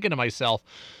 And I'm thinking to myself,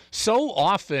 so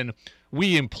often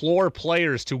we implore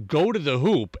players to go to the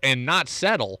hoop and not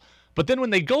settle, but then when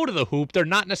they go to the hoop, they're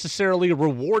not necessarily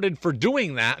rewarded for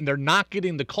doing that, and they're not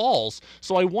getting the calls.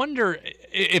 So I wonder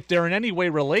if they're in any way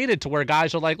related to where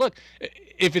guys are like, look,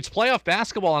 if it's playoff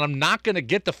basketball and I'm not going to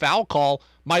get the foul call,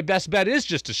 my best bet is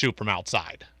just to shoot from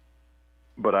outside.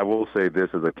 But I will say this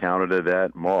as a counter to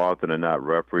that: more often than not,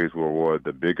 referees will reward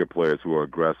the bigger players who are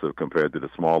aggressive compared to the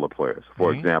smaller players.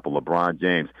 For example, LeBron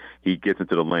James, he gets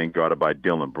into the lane guarded by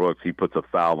Dylan Brooks. He puts a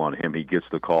foul on him. He gets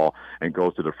the call and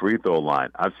goes to the free throw line.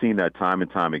 I've seen that time and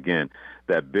time again,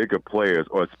 that bigger players,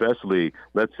 or especially,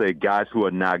 let's say, guys who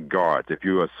are not guards, if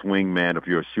you're a swing man, if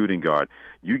you're a shooting guard,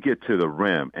 you get to the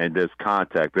rim and there's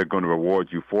contact, they're going to reward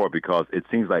you for it, because it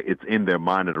seems like it's in their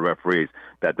mind of the referees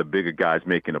that the bigger guy's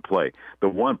making a play. The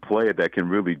one player that can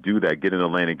really do that, get in the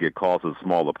lane and get calls as a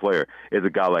smaller player, is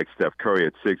a guy like Steph Curry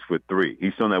at 6'3".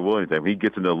 He's shown that willingness. When he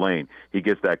gets in the lane, he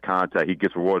gets that contact, he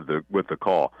gets rewarded with the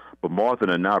call. But more often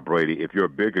than not, Brady, if you're a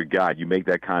bigger guy, you make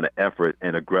that kind of effort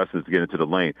and aggressiveness to get into the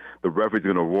lane, the referee's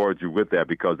going to reward you with that,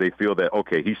 because they feel that,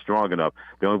 okay, he's strong enough.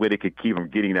 The only way they could keep him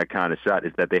getting that kind of shot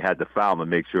is that they had to foul him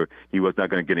and make sure he was not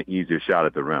going to get an easier shot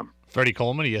at the rim. Freddie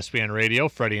Coleman, ESPN Radio.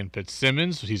 Freddie and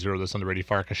Fitzsimmons. He's with us on the Brady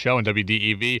Farkas Show on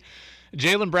WDEV.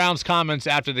 Jaylen Brown's comments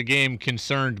after the game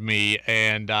concerned me,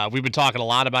 and we've been talking a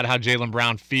lot about how Jaylen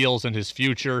Brown feels in his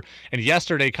future. And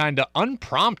yesterday, kind of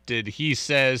unprompted, he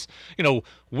says, you know,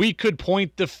 we could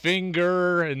point the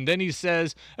finger, and then he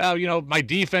says, oh, you know, my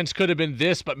defense could have been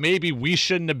this, but maybe we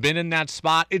shouldn't have been in that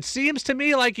spot. It seems to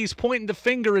me like he's pointing the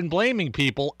finger and blaming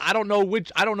people. I don't know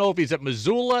if he's at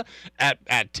Missoula,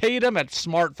 at Tatum, at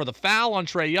Smart for the foul on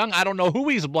Trae Young. I don't know who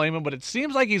he's blaming, but it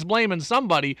seems like he's blaming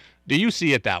somebody. Do you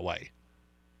see it that way?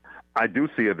 I do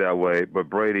see it that way, but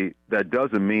Brady, that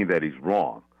doesn't mean that he's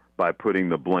wrong by putting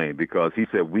the blame, because he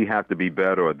said we have to be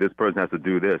better, or this person has to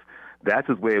do this. That's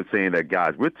his way of saying that,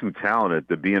 guys, we're too talented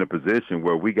to be in a position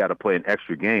where we got to play an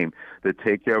extra game to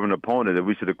take care of an opponent that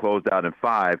we should have closed out in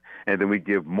 5, and then we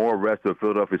give more rest to the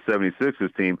Philadelphia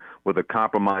 76ers team with a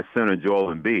compromised center,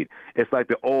 Joel Embiid. It's like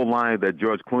the old line that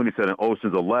George Clooney said in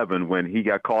Ocean's 11 when he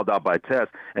got called out by Tess,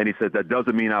 and he said, that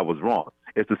doesn't mean I was wrong.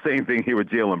 It's the same thing here with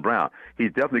Jaylen Brown. He's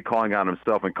definitely calling out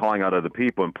himself and calling out other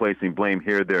people and placing blame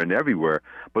here, there, and everywhere.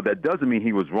 But that doesn't mean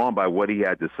he was wrong by what he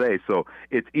had to say. So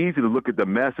it's easy to look at the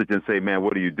message and say, man,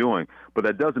 what are you doing? But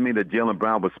that doesn't mean that Jaylen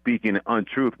Brown was speaking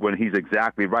untruth when he's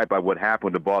exactly right by what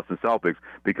happened to Boston Celtics,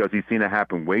 because he's seen it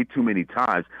happen way too many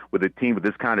times with a team with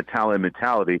this kind of talent and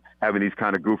mentality having these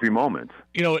kind of goofy moments.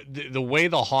 You know, the way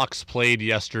the Hawks played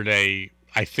yesterday,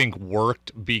 I think,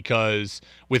 worked, because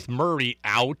with Murray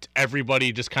out,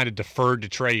 everybody just kind of deferred to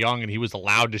Trae Young, and he was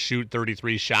allowed to shoot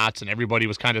 33 shots, and everybody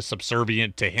was kind of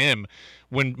subservient to him.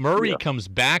 When Murray comes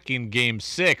back in Game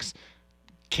 6,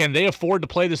 can they afford to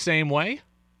play the same way?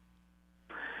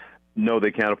 No,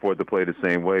 they can't afford to play the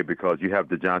same way, because you have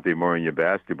DeJounte Murray in your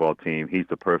basketball team. He's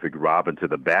the perfect Robin to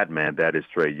the Batman. That is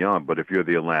Trae Young. But if you're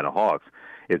the Atlanta Hawks,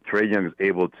 if Trae Young is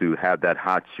able to have that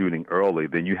hot shooting early,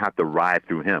 then you have to ride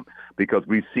through him, because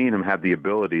we've seen him have the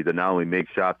ability to not only make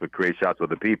shots but create shots for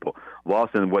other people.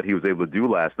 Lawson, what he was able to do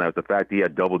last night was the fact that he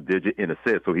had double-digit in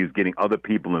assists, so he's getting other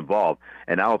people involved.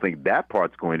 And I don't think that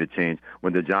part's going to change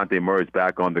when DeJounte Murray's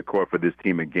back on the court for this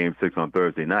team in Game 6 on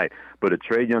Thursday night. But if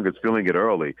Trae Young is feeling it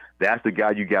early, that's the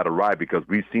guy you got to ride, because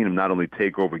we've seen him not only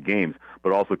take over games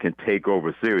but also can take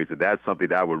over series. And that's something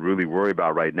that I would really worry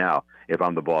about right now if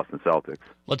I'm the Boston Celtics.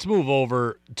 Let's move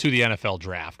over to the NFL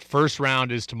draft. First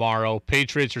round is tomorrow.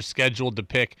 Patriots are scheduled to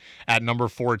pick at number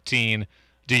 14.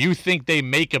 Do you think they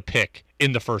make a pick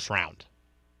in the first round?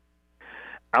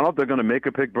 I don't know if they're going to make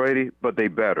a pick, Brady, but they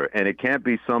better. And it can't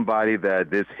be somebody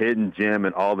that this hidden gem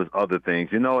and all this other things.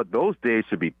 You know what? Those days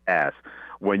should be past.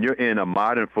 When you're in a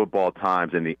modern football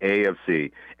times in the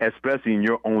AFC, especially in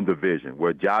your own division,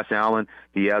 where Josh Allen,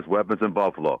 he has weapons in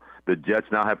Buffalo. The Jets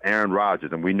now have Aaron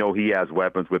Rodgers, and we know he has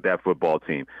weapons with that football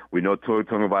team. We know Tua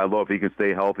Tagovailoa, if he can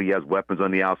stay healthy, he has weapons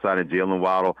on the outside, and Jaylen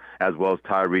Waddle, as well as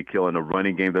Tyreek Hill in a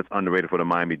running game that's underrated for the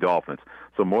Miami Dolphins.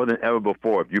 So more than ever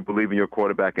before, if you believe in your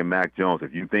quarterback in Mac Jones,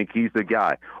 if you think he's the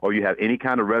guy, or you have any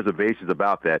kind of reservations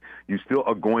about that, you still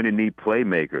are going to need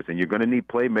playmakers. And you're going to need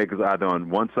playmakers either on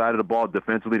one side of the ball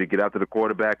defensively to get after the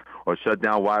quarterback or shut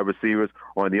down wide receivers,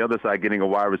 or on the other side getting a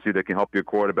wide receiver that can help your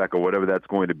quarterback or whatever that's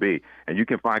going to be. And you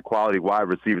can find quality wide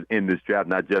receivers in this draft,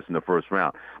 not just in the first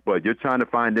round. But you're trying to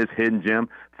find this hidden gem,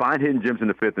 find hidden gems in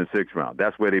the 5th and 6th round.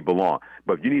 That's where they belong.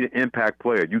 But if you need an impact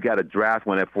player, you got to draft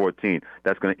one at 14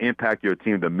 that's going to impact your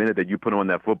team the minute that you put them on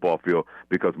that football field,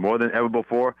 because more than ever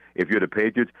before, if you're the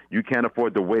Patriots, you can't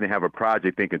afford to wait and have a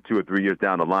project thinking 2 or 3 years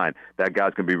down the line that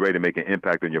guy's going to be ready to make an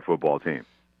impact on your football team.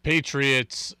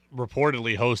 Patriots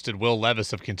reportedly hosted Will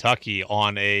Levis of Kentucky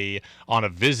on a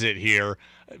visit here,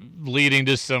 leading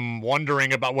to some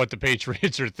wondering about what the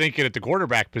Patriots are thinking at the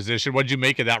quarterback position. What did you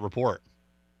make of that report?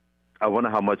 I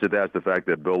wonder how much of that's the fact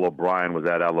that Bill O'Brien was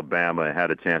at Alabama and had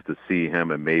a chance to see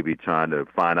him and maybe trying to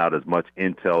find out as much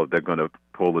intel if they're going to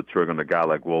pull the trigger on a guy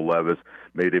like Will Levis.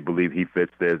 Maybe they believe he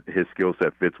fits his skill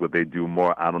set fits what they do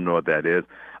more. I don't know what that is.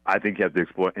 I think you have to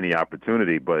explore any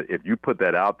opportunity. But if you put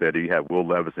that out there that you have Will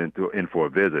Levis in for a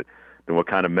visit, then what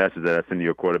kind of message that send to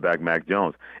your quarterback, Mac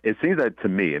Jones? It seems like to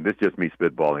me, and this is just me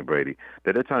spitballing, Brady,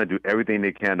 that they're trying to do everything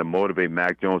they can to motivate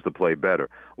Mac Jones to play better.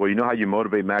 Well, you know how you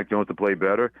motivate Mac Jones to play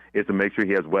better? Is to make sure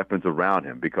he has weapons around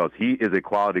him, because he is a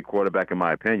quality quarterback in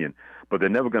my opinion. But they're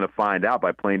never going to find out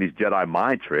by playing these Jedi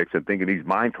mind tricks and thinking these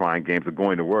mind-crying games are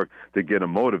going to work to get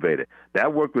him motivated.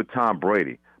 That worked with Tom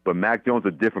Brady. But Mac Jones is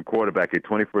a different quarterback, a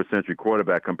 21st century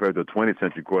quarterback compared to a 20th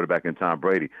century quarterback in Tom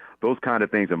Brady. Those kind of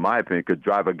things, in my opinion, could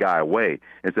drive a guy away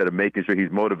instead of making sure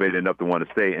he's motivated enough to want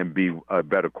to stay and be a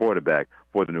better quarterback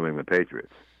for the New England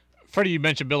Patriots. Freddie, you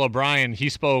mentioned Bill O'Brien. He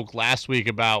spoke last week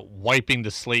about wiping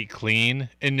the slate clean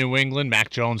in New England,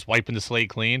 Mac Jones wiping the slate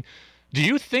clean. Do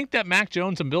you think that Mac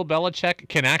Jones and Bill Belichick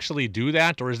can actually do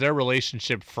that, or is their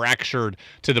relationship fractured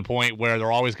to the point where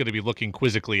they're always going to be looking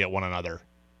quizzically at one another?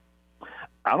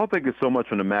 I don't think it's so much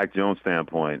from the Mac Jones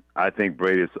standpoint. I think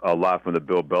Brady's a lot from the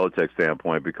Bill Belichick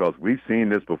standpoint, because we've seen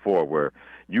this before where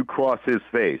you cross his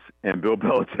face, and Bill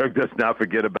Belichick does not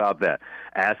forget about that.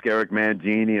 Ask Eric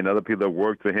Mangini and other people that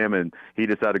worked for him, and he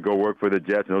decided to go work for the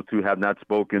Jets, and those two have not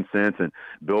spoken since, and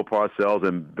Bill Parcells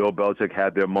and Bill Belichick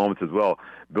had their moments as well.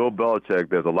 Bill Belichick,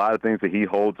 there's a lot of things that he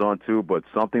holds on to, but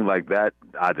something like that,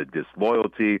 either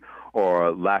disloyalty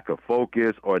or lack of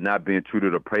focus or not being true to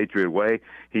the Patriot way,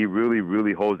 he really,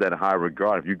 really holds that in high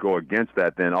regard. If you go against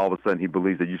that, then all of a sudden he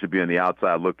believes that you should be on the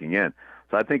outside looking in.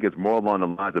 So I think it's more along the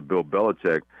lines of Bill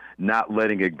Belichick not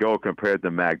letting it go compared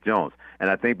to Mac Jones. And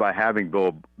I think by having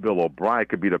Bill O'Brien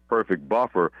could be the perfect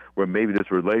buffer where maybe this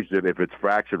relationship, if it's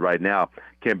fractured right now,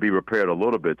 can be repaired a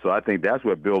little bit. So I think that's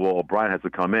where Bill O'Brien has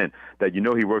to come in, that you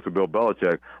know he works with Bill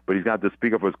Belichick, but he's got to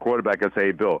speak up for his quarterback and say,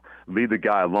 hey, Bill, leave the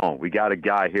guy alone. We got a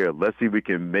guy here. Let's see if we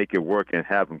can make it work and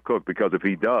have him cook, because if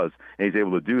he does and he's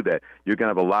able to do that, you're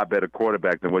going to have a lot better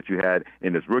quarterback than what you had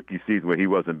in his rookie season where he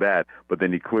wasn't bad, but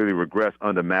then he clearly regressed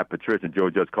under Matt Patricia and Joe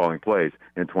Judge calling plays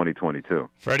in 2022.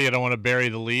 Freddie, I don't want to bury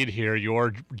the lead here.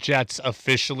 Your Jets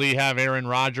officially have Aaron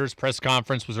Rodgers. Press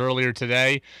conference was earlier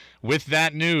today. With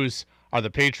that news, are the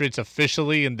Patriots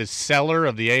officially in the cellar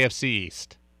of the AFC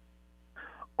East?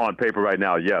 On paper right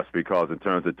now, yes, because in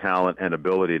terms of talent and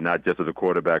ability, not just at the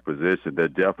quarterback position, they're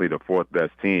definitely the fourth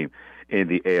best team in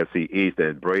the AFC East.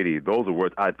 And Brady, those are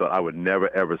words I thought I would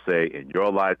never, ever say in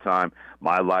your lifetime,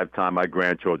 my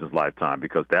grandchildren's lifetime,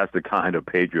 because that's the kind of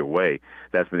Patriot way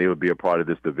that's been able to be a part of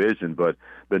this division. But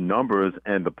the numbers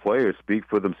and the players speak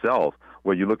for themselves.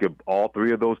 When you look at all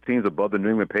three of those teams above the New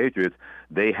England Patriots,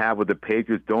 they have what the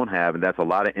Patriots don't have, and that's a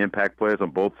lot of impact players on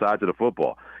both sides of the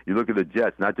football. You look at the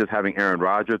Jets, not just having Aaron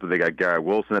Rodgers, but they got Garrett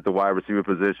Wilson at the wide receiver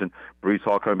position, Breece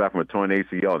Hall coming back from a torn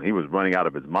ACL, and he was running out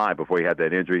of his mind before he had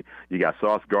that injury. You got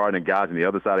Sauce Gardner and guys on the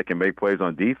other side that can make plays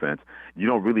on defense. You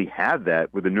don't really have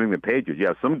that with the New England Patriots. You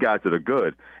have some guys that are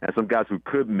good and some guys who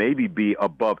could maybe be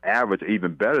above average or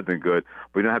even better than good,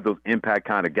 but you don't have those impact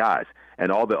kind of guys.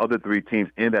 And all the other three teams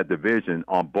in that division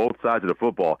on both sides of the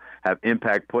football have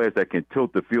impact players that can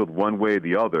tilt the field one way or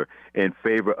the other in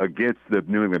favor against the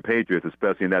New England Patriots,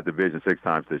 especially in that division 6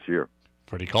 times this year.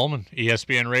 Freddie Coleman,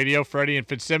 ESPN Radio, Freddie and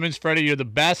Fitzsimmons. Freddie, you're the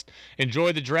best.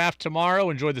 Enjoy the draft tomorrow.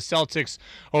 Enjoy the Celtics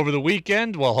over the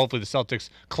weekend. Well, hopefully the Celtics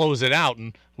close it out,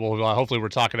 and hopefully we're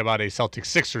talking about a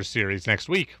Celtics-Sixers series next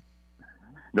week.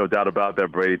 No doubt about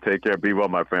that, Brady. Take care. Be well,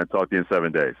 my friend. Talk to you in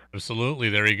 7 days. Absolutely.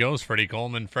 There he goes, Freddie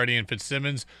Coleman, Freddie and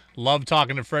Fitzsimmons. Love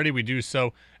talking to Freddie. We do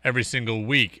so every single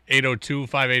week.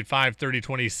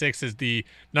 802-585-3026 is the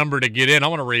number to get in. I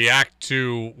want to react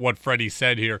to what Freddie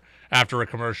said here after a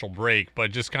commercial break,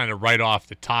 but just kind of right off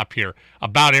the top here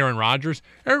about Aaron Rodgers.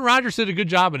 Aaron Rodgers did a good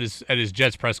job at his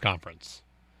Jets press conference.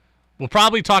 We'll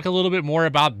probably talk a little bit more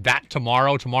about that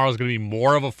tomorrow. Tomorrow's going to be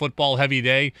more of a football-heavy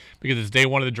day because it's day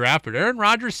one of the draft, but Aaron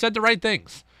Rodgers said the right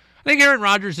things. I think Aaron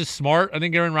Rodgers is smart. I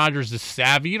think Aaron Rodgers is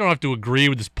savvy. You don't have to agree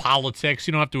with his politics.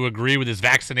 You don't have to agree with his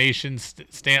vaccination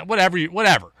stand, whatever. You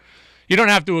don't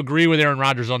have to agree with Aaron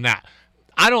Rodgers on that.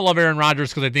 I don't love Aaron Rodgers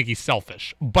because I think he's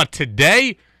selfish. But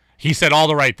today, he said all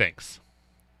the right things.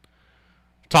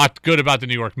 Talked good about the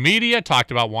New York media, talked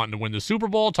about wanting to win the Super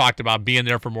Bowl, talked about being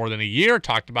there for more than a year,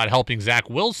 talked about helping Zach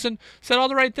Wilson, said all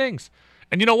the right things.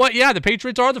 And you know what? Yeah, the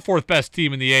Patriots are the fourth best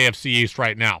team in the AFC East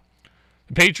right now.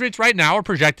 The Patriots right now are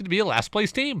projected to be a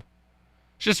last-place team.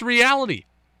 It's just a reality.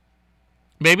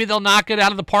 Maybe they'll knock it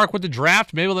out of the park with the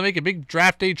draft. Maybe they'll make a big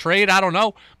draft day trade. I don't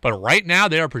know. But right now,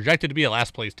 they are projected to be a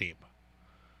last-place team.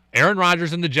 Aaron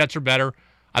Rodgers and the Jets are better.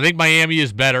 I think Miami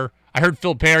is better. I heard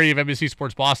Phil Perry of NBC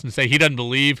Sports Boston say he doesn't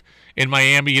believe in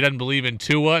Miami. He doesn't believe in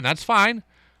Tua, and that's fine.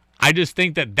 I just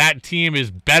think that team is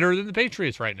better than the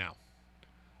Patriots right now.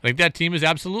 I think that team is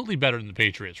absolutely better than the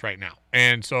Patriots right now.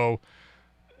 And so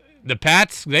the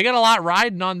Pats, they got a lot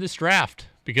riding on this draft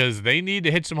because they need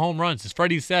to hit some home runs. As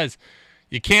Freddie says,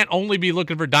 you can't only be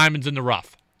looking for diamonds in the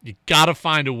rough. You got to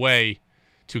find a way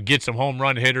to get some home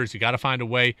run hitters. You got to find a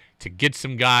way to get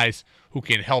some guys who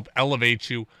can help elevate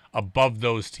you above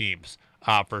those teams,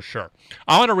 for sure.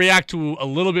 I want to react to a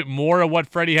little bit more of what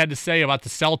Freddie had to say about the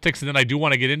Celtics, and then I do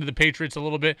want to get into the Patriots a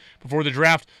little bit before the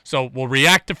draft. So we'll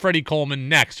react to Freddie Coleman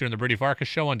next here on the Brady Farkas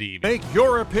Show on DEV. Make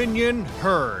your opinion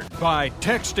heard by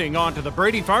texting onto the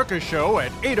Brady Farkas Show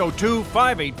at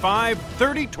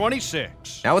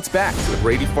 802-585-3026. Now it's back to the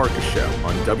Brady Farkas Show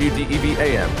on WDEV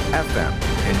AM, FM,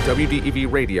 and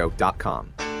WDEVradio.com.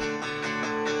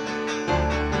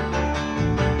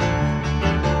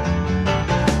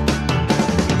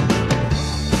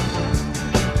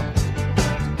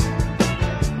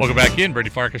 Welcome back in.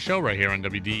 Brady Farkas Show right here on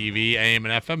WDEV, AM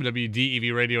and FM,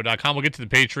 WDEVradio.com. We'll get to the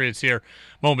Patriots here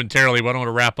momentarily, but I want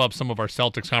to wrap up some of our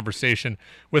Celtics conversation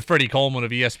with Freddie Coleman of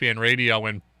ESPN Radio.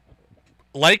 And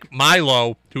like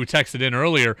Milo, who texted in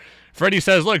earlier, Freddie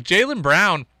says, look, Jaylen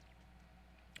Brown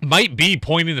might be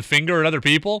pointing the finger at other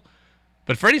people,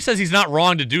 but Freddie says he's not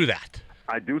wrong to do that.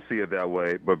 I do see it that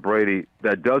way, but Brady,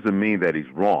 that doesn't mean that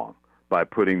he's wrong by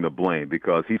putting the blame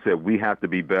because he said we have to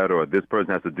be better or this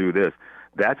person has to do this.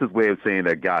 That's his way of saying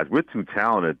that, guys, we're too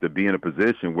talented to be in a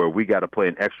position where we got to play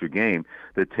an extra game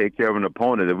to take care of an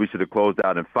opponent that we should have closed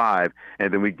out in 5,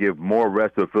 and then we give more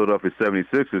rest to the Philadelphia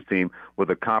 76ers team with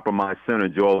a compromised center,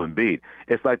 Joel Embiid.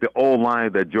 It's like the old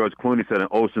line that George Clooney said in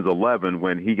Ocean's 11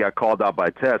 when he got called out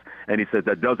by Tess, and he said,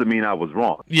 that doesn't mean I was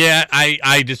wrong. Yeah,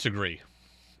 I disagree.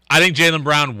 I think Jaylen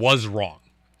Brown was wrong.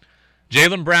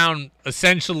 Jaylen Brown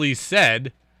essentially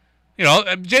said,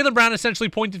 Jaylen Brown essentially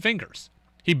pointed fingers.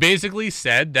 He basically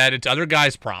said that it's other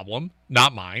guys' problem,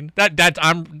 not mine.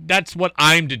 That's what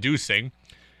I'm deducing.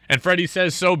 And Freddie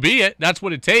says, so be it. That's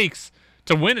what it takes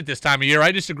to win at this time of year.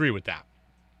 I disagree with that.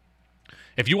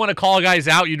 If you want to call guys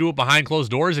out, you do it behind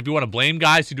closed doors. If you want to blame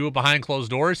guys, you do it behind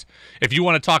closed doors. If you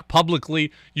want to talk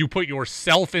publicly, you put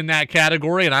yourself in that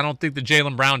category, and I don't think that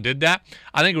Jaylen Brown did that.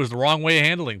 I think it was the wrong way of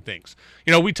handling things.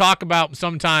 We talk about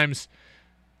sometimes,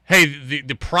 hey,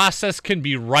 the process can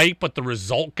be right, but the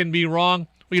result can be wrong.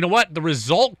 Well, you know what? The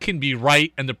result can be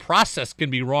right, and the process can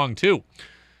be wrong, too.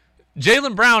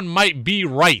 Jaylen Brown might be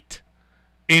right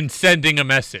in sending a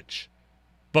message.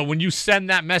 But when you send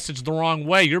that message the wrong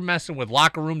way, you're messing with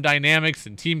locker room dynamics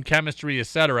and team chemistry,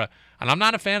 etc., and I'm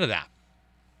not a fan of that.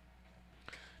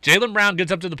 Jaylen Brown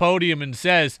gets up to the podium and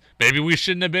says, maybe we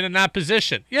shouldn't have been in that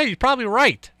position. Yeah, he's probably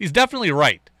right. He's definitely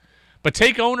right. But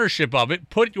take ownership of it.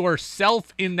 Put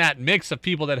yourself in that mix of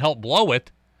people that help blow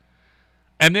it.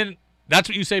 And then that's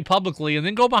what you say publicly, and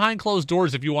then go behind closed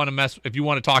doors if you want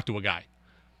to talk to a guy.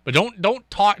 But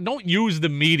don't use the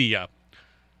media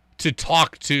to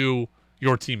talk to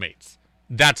your teammates.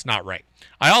 That's not right.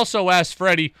 I also asked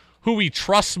Freddie who he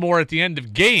trusts more at the end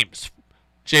of games,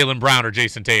 Jaylen Brown or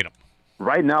Jayson Tatum.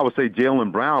 Right now, I would say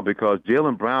Jaylen Brown, because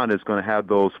Jaylen Brown is going to have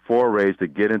those forays to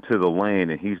get into the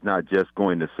lane, and he's not just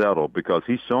going to settle, because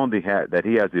he's shown that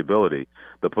he has the ability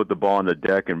to put the ball on the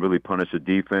deck and really punish the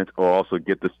defense, or also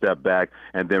get the step back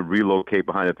and then relocate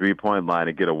behind the three-point line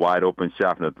and get a wide-open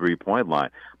shot from the three-point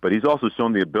line. But he's also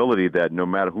shown the ability that no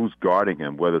matter who's guarding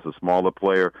him, whether it's a smaller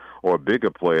player or a bigger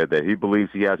player, that he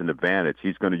believes he has an advantage.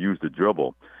 He's going to use the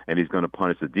dribble, and he's going to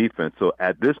punish the defense. So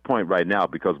at this point right now,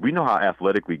 because we know how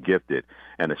athletically gifted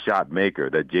and a shot maker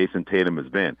that Jayson Tatum has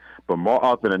been, but more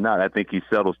often than not, I think he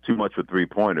settles too much for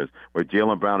three-pointers, where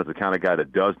Jaylen Brown is the kind of guy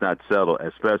that does not settle,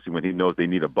 especially when he knows they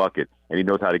need a bucket, and he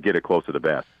knows how to get it close to the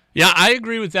basket. Yeah, I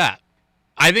agree with that.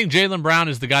 I think Jaylen Brown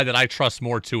is the guy that I trust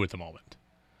more, too, at the moment.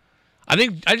 I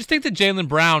just think that Jaylen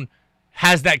Brown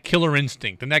has that killer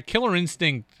instinct, and that killer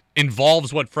instinct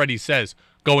involves what Freddie says,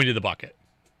 going to the bucket.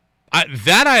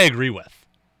 That I agree with.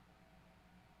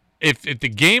 If the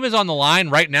game is on the line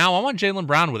right now, I want Jaylen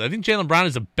Brown with it. I think Jaylen Brown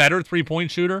is a better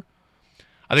three-point shooter.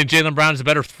 I think Jaylen Brown is a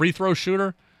better free throw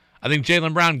shooter. I think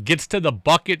Jaylen Brown gets to the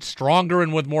bucket stronger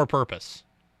and with more purpose.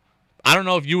 I don't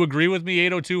know if you agree with me,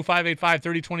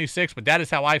 802-585-3026, but that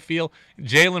is how I feel.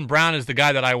 Jaylen Brown is the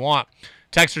guy that I want.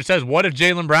 Texter says, what if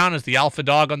Jaylen Brown is the alpha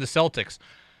dog on the Celtics?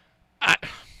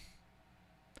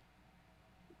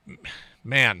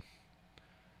 Man,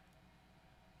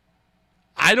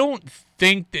 I don't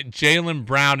think that Jaylen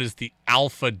Brown is the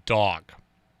alpha dog.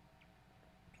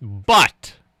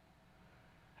 But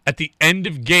at the end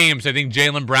of games, I think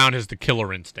Jaylen Brown has the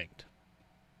killer instinct.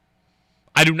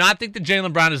 I do not think that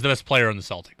Jaylen Brown is the best player on the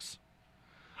Celtics.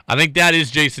 I think that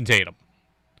is Jayson Tatum.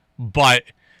 But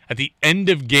at the end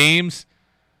of games,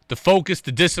 the focus,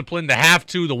 the discipline, the have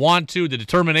to, the want to, the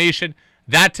determination,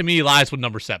 that to me lies with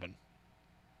number 7.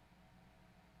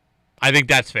 I think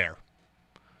that's fair.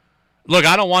 Look,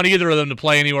 I don't want either of them to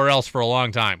play anywhere else for a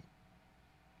long time.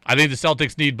 I think the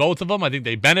Celtics need both of them. I think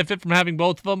they benefit from having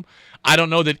both of them. I don't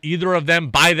know that either of them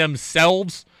by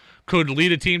themselves could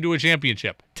lead a team to a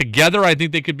championship. Together, I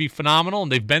think they could be phenomenal,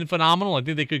 and they've been phenomenal. I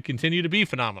think they could continue to be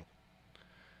phenomenal.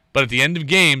 But at the end of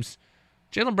games,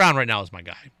 Jaylen Brown right now is my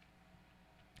guy.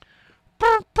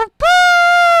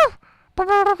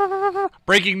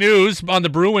 Breaking news on the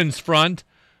Bruins front.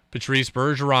 Patrice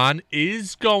Bergeron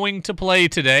is going to play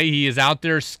today. He is out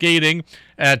there skating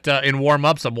in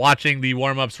warm-ups. I'm watching the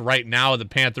warm-ups right now of the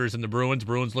Panthers and the Bruins.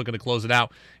 Bruins looking to close it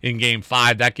out in Game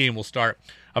 5. That game will start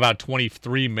about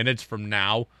 23 minutes from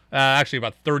now. Actually,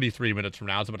 about 33 minutes from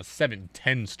now. It's about a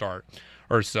 7:10 start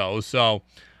or so. So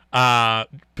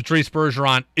Patrice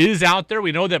Bergeron is out there.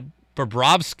 We know that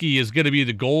Bobrovsky is going to be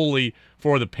the goalie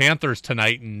for the Panthers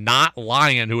tonight, not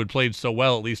Lyon, who had played so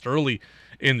well, at least early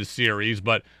in the series.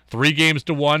 But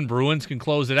 3-1, Bruins can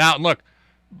close it out. And look,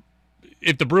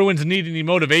 if the Bruins need any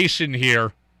motivation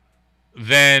here,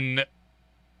 then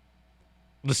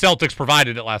the Celtics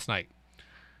provided it last night.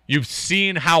 You've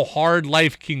seen how hard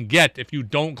life can get if you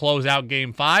don't close out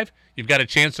Game 5. You've got a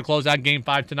chance to close out Game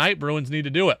 5 tonight. Bruins need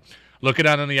to do it. Looking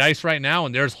out on the ice right now,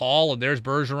 and there's Hall, and there's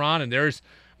Bergeron, and there's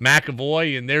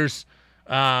McAvoy, and there's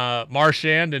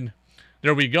Marchand, and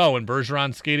there we go. And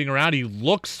Bergeron skating around. He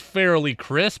looks fairly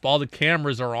crisp. All the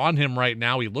cameras are on him right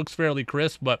now. He looks fairly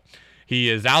crisp, but he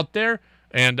is out there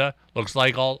and looks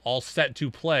like all set to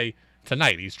play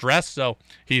tonight. He's dressed, so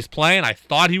he's playing. I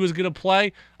thought he was going to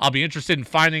play. I'll be interested in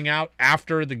finding out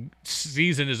after the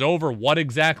season is over what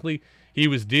exactly he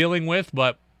was dealing with,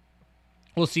 but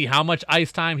we'll see how much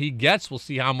ice time he gets. We'll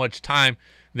see how much time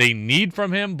they need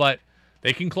from him, but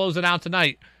they can close it out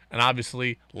tonight. And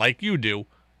obviously, like you do,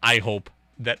 I hope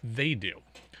that they do.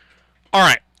 All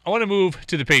right, I want to move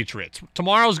to the Patriots.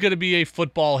 Tomorrow's going to be a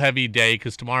football-heavy day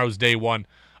because tomorrow's day 1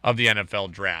 of the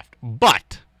NFL draft.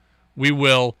 But we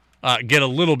will get a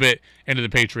little bit into the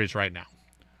Patriots right now.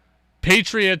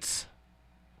 Patriots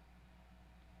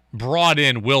brought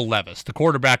in Will Levis, the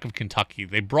quarterback of Kentucky.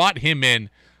 They brought him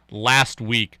in last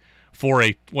week for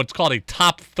what's called a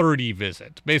top 30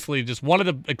 visit. Basically, just one of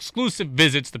the exclusive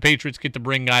visits the Patriots get to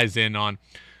bring guys in on.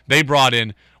 They brought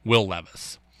in Will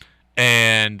Levis.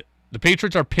 And the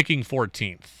Patriots are picking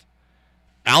 14th.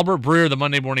 Albert Breer, the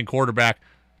Monday morning quarterback,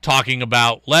 talking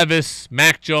about Levis,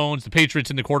 Mac Jones, the Patriots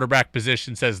in the quarterback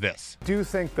position, says this. I do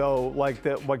think, though, like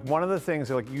one of the things,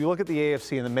 like you look at the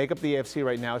AFC and the makeup of the AFC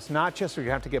right now, it's not just you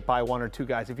have to get by one or two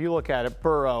guys. If you look at it,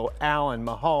 Burrow, Allen,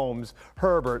 Mahomes,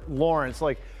 Herbert, Lawrence,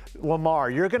 like Lamar,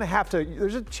 you're going to have to,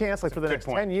 there's a chance like for the next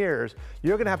 10 years,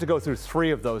 you're going to have to go through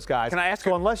 3 of those guys. Can I ask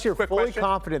so unless you're fully question?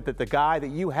 confident that the guy that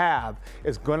you have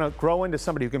is going to grow into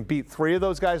somebody who can beat 3 of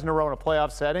those guys in a row in a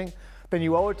playoff setting, then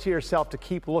you owe it to yourself to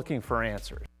keep looking for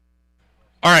answers.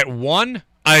 All right, one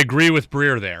I agree with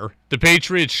Breer there. The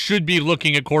Patriots should be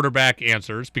looking at quarterback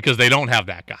answers because they don't have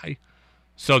that guy.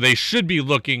 So they should be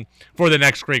looking for the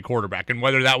next great quarterback. And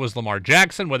whether that was Lamar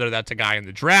Jackson, whether that's a guy in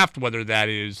the draft, whether that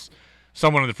is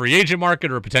someone in the free agent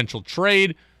market or a potential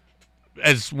trade,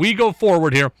 as we go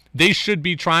forward here, they should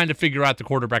be trying to figure out the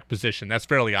quarterback position. That's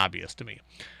fairly obvious to me.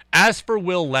 As for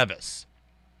Will Levis,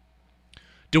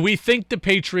 do we think the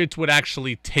Patriots would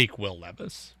actually take Will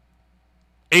Levis?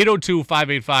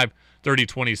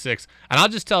 802-585-3026. And I'll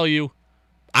just tell you,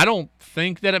 I don't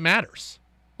think that it matters.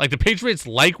 Like, the Patriots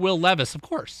like Will Levis, of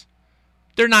course.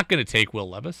 They're not going to take Will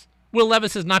Levis. Will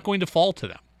Levis is not going to fall to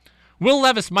them. Will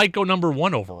Levis might go number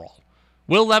 1 overall.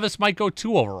 Will Levis might go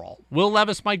 2 overall. Will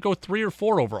Levis might go 3 or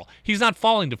 4 overall. He's not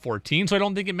falling to 14, so I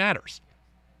don't think it matters.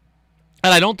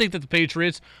 And I don't think that the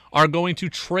Patriots are going to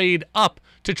trade up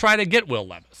to try to get Will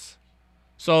Levis.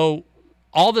 So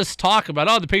all this talk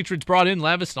about, the Patriots brought in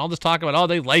Levis, and all this talk about,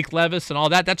 they like Levis and all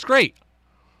that, that's great.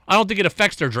 I don't think it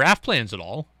affects their draft plans at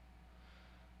all.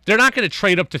 They're not going to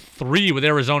trade up to 3 with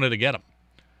Arizona to get him.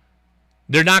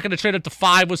 They're not going to trade up to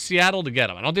 5 with Seattle to get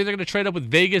him. I don't think they're going to trade up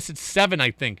with Vegas at 7, I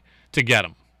think, to get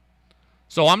him.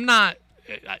 So I'm not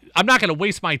going to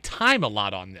waste my time a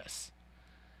lot on this.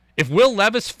 If Will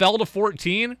Levis fell to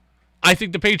 14, I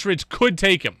think the Patriots could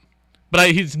take him.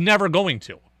 But he's never going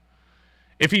to.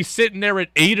 If he's sitting there at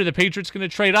 8, are the Patriots going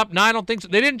to trade up? No, I don't think so.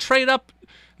 They didn't trade up.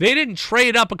 They didn't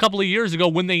trade up a couple of years ago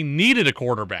when they needed a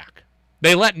quarterback.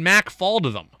 They let Mac fall to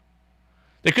them.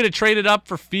 They could have traded up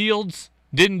for Fields,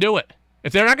 didn't do it.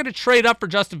 If they're not going to trade up for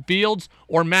Justin Fields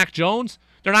or Mac Jones,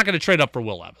 they're not going to trade up for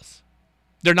Will Levis.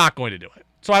 They're not going to do it.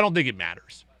 So I don't think it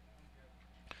matters.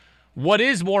 What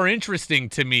is more interesting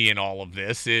to me in all of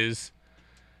this is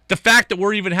the fact that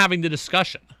we're even having the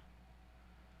discussion.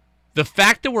 The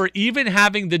fact that we're even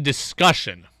having the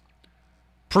discussion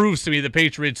proves to me the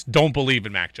Patriots don't believe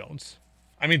in Mac Jones.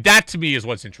 I mean, that to me is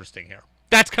what's interesting here.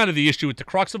 That's kind of the issue at the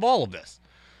crux of all of this.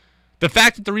 The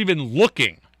fact that they're even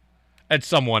looking at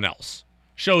someone else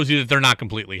shows you that they're not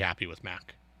completely happy with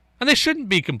Mac. And they shouldn't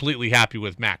be completely happy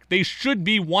with Mac. They should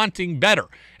be wanting better.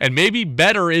 And maybe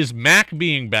better is Mac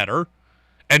being better,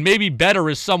 and maybe better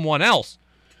is someone else.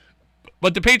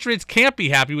 But the Patriots can't be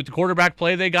happy with the quarterback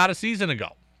play they got a season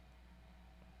ago.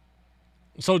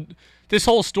 So this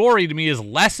whole story to me is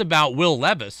less about Will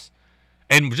Levis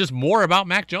and just more about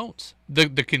Mac Jones, the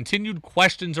continued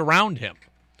questions around him.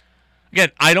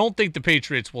 Again, I don't think the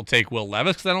Patriots will take Will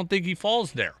Levis because I don't think he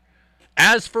falls there.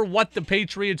 As for what the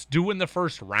Patriots do in the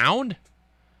first round,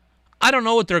 I don't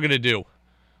know what they're going to do.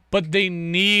 But they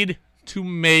need to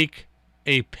make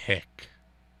a pick.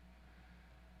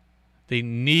 They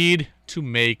need to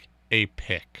make a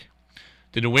pick.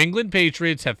 The New England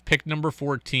Patriots have pick number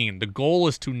 14. The goal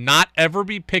is to not ever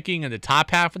be picking in the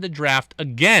top half of the draft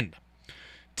again.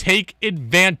 Take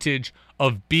advantage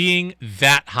of being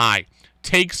that high.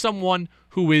 Take someone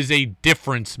who is a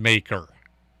difference maker.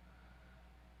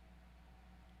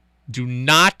 Do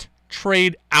not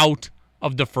trade out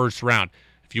of the first round.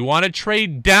 If you want to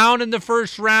trade down in the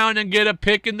first round and get a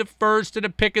pick in the first and a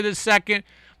pick in the second,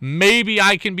 maybe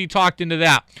I can be talked into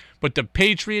that. But the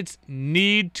Patriots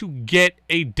need to get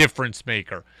a difference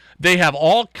maker. They have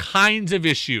all kinds of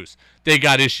issues. They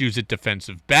got issues at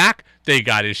defensive back. They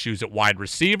got issues at wide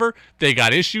receiver. They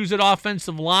got issues at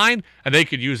offensive line. And they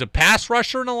could use a pass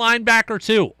rusher and a linebacker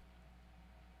too.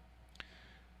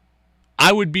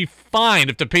 I would be fine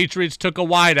if the Patriots took a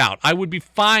wideout. I would be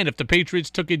fine if the Patriots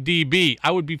took a DB.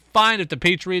 I would be fine if the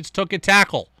Patriots took a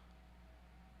tackle.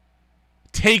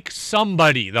 Take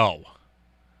somebody, though.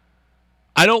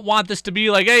 I don't want this to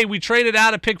be like, hey, we traded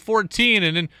out of pick 14,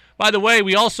 and then, by the way,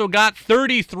 we also got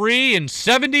 33 and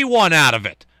 71 out of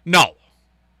it. No.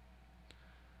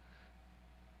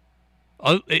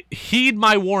 Heed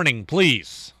my warning,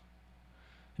 please.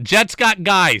 Jets got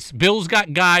guys. Bills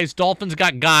got guys. Dolphins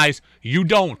got guys. You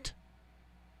don't.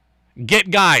 Get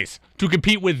guys to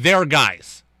compete with their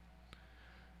guys.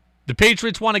 The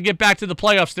Patriots want to get back to the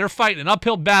playoffs. They're fighting an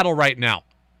uphill battle right now.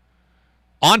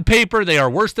 On paper, they are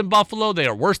worse than Buffalo. They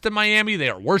are worse than Miami. They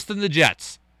are worse than the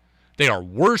Jets. They are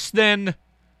worse than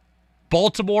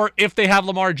Baltimore if they have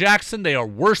Lamar Jackson. They are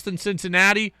worse than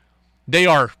Cincinnati. They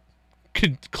are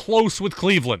close with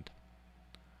Cleveland.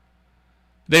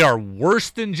 They are worse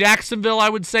than Jacksonville, I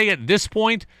would say, at this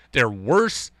point. They're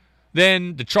worse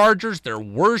than the Chargers. They're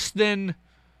worse than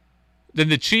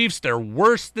the Chiefs. They're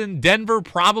worse than Denver,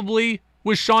 probably,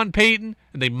 with Sean Payton.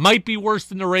 And they might be worse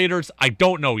than the Raiders. I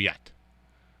don't know yet.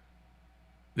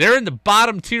 They're in the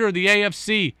bottom tier of the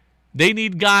AFC. They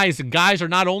need guys, and guys are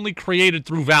not only created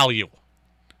through value.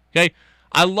 Okay?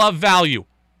 I love value.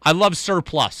 I love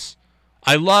surplus.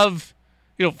 I love,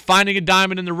 finding a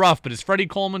diamond in the rough. But as Freddie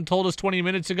Coleman told us 20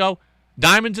 minutes ago,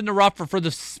 diamonds in the rough are for the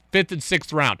 5th and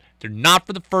 6th round. They're not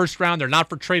for the first round. They're not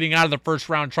for trading out of the first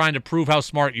round trying to prove how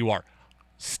smart you are.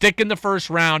 Stick in the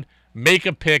first round, make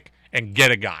a pick, and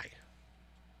get a guy.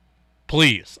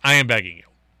 Please, I am begging you.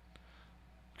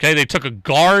 Okay, they took a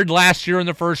guard last year in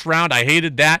the first round. I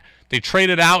hated that. They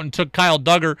traded out and took Kyle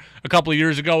Duggar a couple of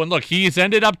years ago. And look, he's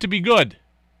ended up to be good.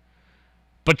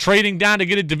 But trading down to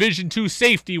get a Division II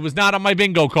safety was not on my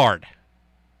bingo card.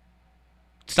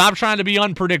 Stop trying to be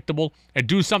unpredictable and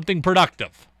do something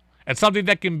productive. And something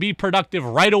that can be productive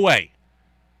right away.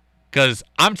 Because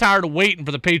I'm tired of waiting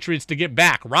for the Patriots to get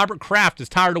back. Robert Kraft is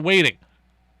tired of waiting.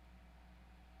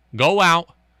 Go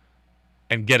out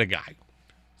and get a guy.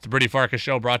 It's the Brady Farkas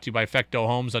Show, brought to you by Fecto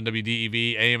Homes on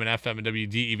WDEV, AM and FM, and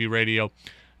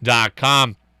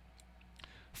WDEVradio.com.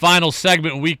 Final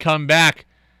segment when we come back.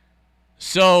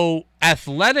 So,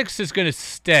 athletics is going to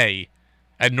stay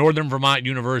at Northern Vermont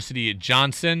University at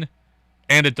Johnson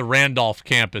and at the Randolph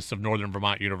campus of Northern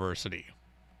Vermont University.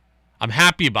 I'm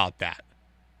happy about that.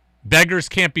 Beggars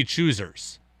can't be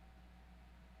choosers.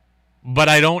 But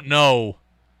I don't know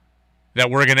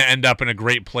that we're going to end up in a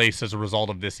great place as a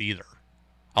result of this either.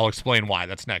 I'll explain why.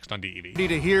 That's next on DEV. Need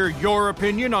to hear your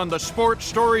opinion on the sports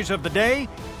stories of the day?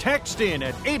 Text in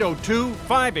at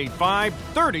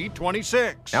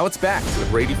 802-585-3026. Now it's back to the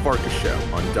Brady Farkas Show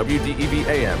on WDEV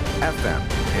AM, FM,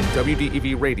 and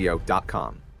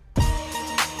WDEVradio.com.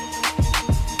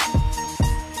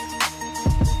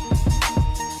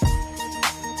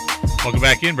 Welcome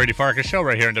back in. Brady Farkas Show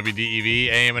right here on WDEV,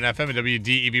 AM and FM, and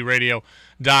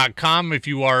WDEVradio.com. If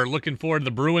you are looking forward to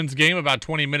the Bruins game about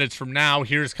 20 minutes from now,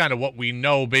 here's kind of what we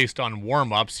know based on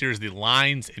warm-ups. Here's the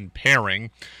lines and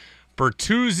pairing.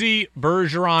 Bertuzzi,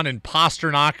 Bergeron, and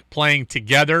Pasternak playing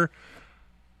together.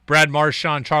 Brad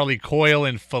Marchand, Charlie Coyle,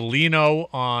 and Foligno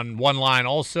on one line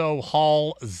also.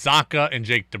 Hall, Zacha, and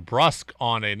Jake DeBrusk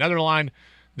on another line.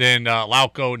 Then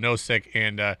Lauko, Nosek,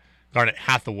 and Garnet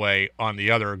Hathaway on the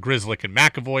other. Grzelcyk and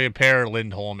McAvoy a pair.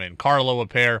 Lindholm and Carlo a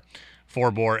pair.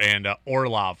 Forbor and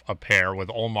Orlov a pair, with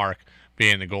Olmark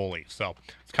being the goalie. So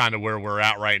it's kind of where we're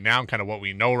at right now, kind of what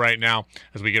we know right now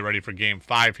as we get ready for Game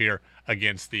 5 here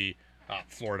against the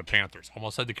Florida Panthers.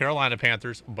 Almost said the Carolina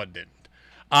Panthers, but didn't.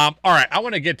 All right, I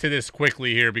want to get to this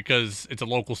quickly here because it's a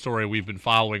local story we've been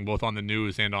following both on the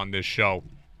news and on this show.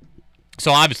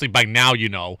 So obviously by now you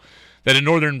know that at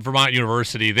Northern Vermont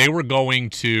University, they were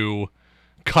going to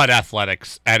cut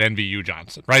athletics at NVU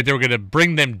Johnson, right? They were going to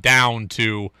bring them down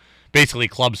to basically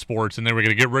club sports, and they were going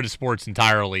to get rid of sports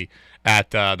entirely at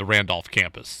the Randolph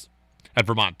campus at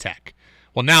Vermont Tech.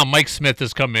 Well, now Mike Smith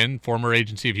has come in, former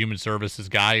Agency of Human Services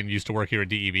guy and used to work here at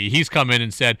DEV. He's come in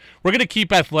and said, we're going to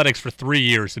keep athletics for 3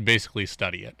 years and basically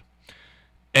study it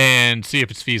and see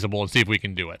if it's feasible and see if we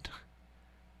can do it.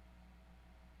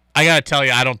 I got to tell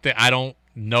you, I don't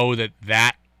know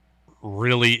that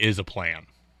really is a plan.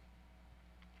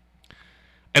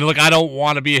 And look, I don't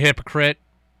want to be a hypocrite.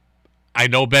 I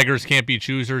know beggars can't be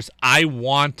choosers. I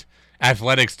want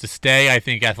athletics to stay. I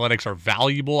think athletics are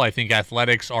valuable. I think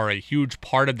athletics are a huge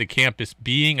part of the campus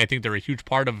being. I think they're a huge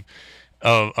part of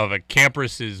a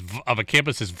campus's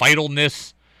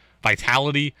vitalness,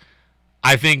 vitality.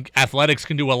 I think athletics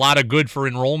can do a lot of good for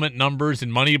enrollment numbers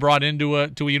and money brought into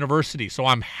a university. So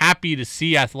I'm happy to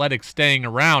see athletics staying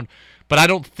around, but I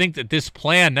don't think that this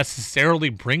plan necessarily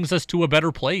brings us to a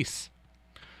better place.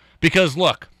 Because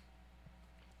look,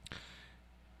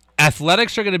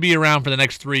 athletics are going to be around for the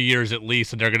next 3 years at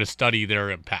least, and they're going to study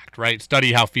their impact, right?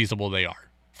 Study how feasible they are.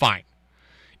 Fine.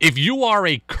 If you are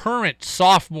a current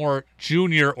sophomore,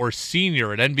 junior, or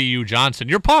senior at NVU Johnson,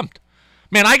 you're pumped.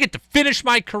 Man, I get to finish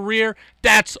my career.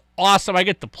 That's awesome. I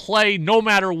get to play no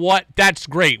matter what. That's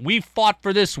great. We fought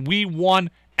for this. We won.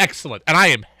 Excellent. And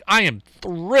I am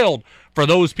thrilled for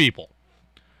those people.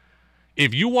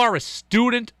 If you are a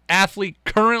student athlete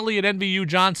currently at NVU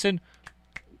Johnson,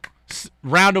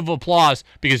 round of applause,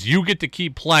 because you get to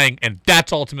keep playing, and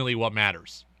that's ultimately what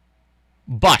matters.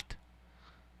 But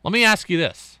let me ask you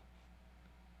this.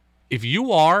 If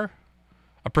you are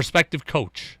a prospective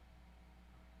coach,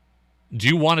 do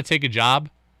you want to take a job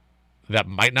that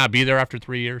might not be there after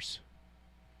 3 years?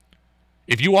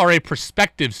 If you are a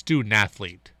prospective student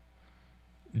athlete,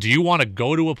 do you want to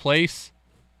go to a place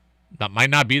that might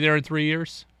not be there in 3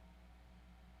 years?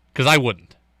 Because I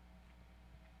wouldn't.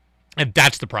 And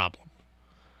that's the problem.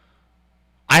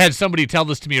 I had somebody tell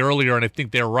this to me earlier, and I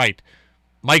think they're right.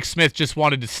 Mike Smith just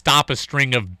wanted to stop a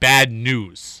string of bad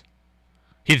news.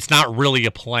 It's not really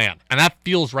a plan. And that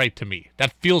feels right to me.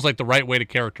 That feels like the right way to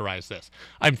characterize this.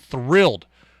 I'm thrilled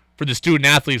for the student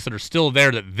athletes that are still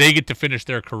there that they get to finish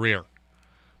their career.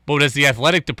 But as the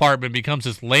athletic department becomes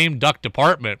this lame duck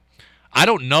department, I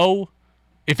don't know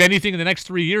if anything in the next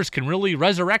 3 years can really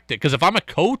resurrect it. Because if I'm a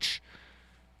coach,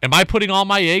 am I putting all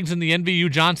my eggs in the NVU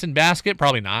Johnson basket?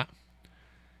 Probably not.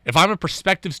 If I'm a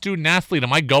prospective student athlete,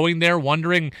 am I going there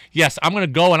wondering, yes, I'm going to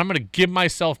go and I'm going to give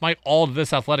myself my all to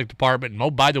this athletic department. And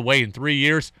oh, by the way, in 3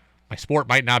 years, my sport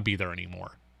might not be there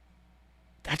anymore.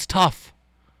 That's tough.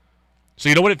 So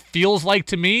you know what it feels like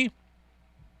to me?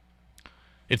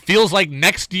 It feels like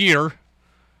next year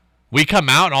we come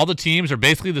out and all the teams are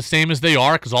basically the same as they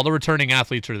are because all the returning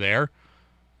athletes are there.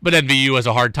 But NVU has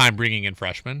a hard time bringing in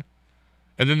freshmen.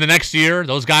 And then the next year,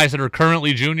 those guys that are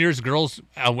currently juniors, girls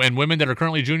and women that are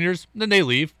currently juniors, then they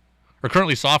leave. Or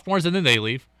currently sophomores, and then they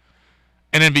leave.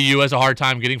 And NVU has a hard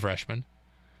time getting freshmen.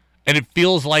 And it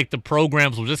feels like the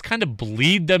programs will just kind of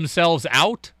bleed themselves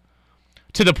out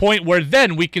to the point where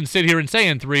then we can sit here and say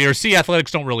in 3 years, see,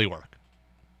 athletics don't really work.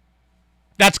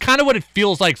 That's kind of what it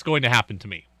feels like is going to happen to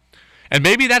me. And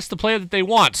maybe that's the player that they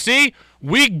want. See,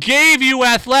 we gave you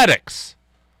athletics.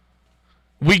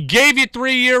 We gave you a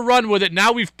 3-year run with it.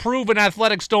 Now we've proven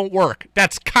athletics don't work.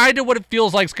 That's kind of what it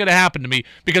feels like is going to happen to me.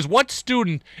 Because what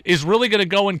student is really going to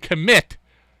go and commit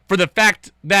for the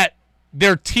fact that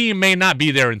their team may not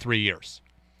be there in 3 years?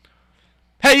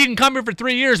 Hey, you can come here for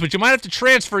 3 years, but you might have to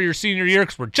transfer your senior year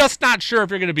because we're just not sure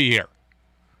if you're going to be here.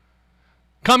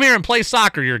 Come here and play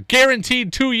soccer. You're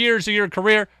guaranteed 2 years of your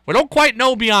career. We don't quite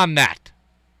know beyond that.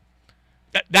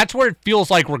 That's where it feels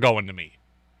like we're going to me.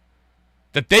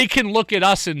 That they can look at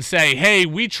us and say, hey,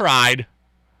 we tried,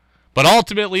 but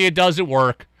ultimately it doesn't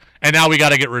work, and now we got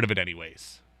to get rid of it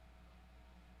anyways.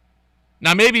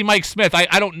 Now, maybe Mike Smith.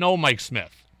 I don't know Mike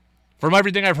Smith. From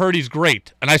everything I've heard, he's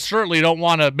great, and I certainly don't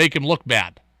want to make him look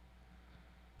bad.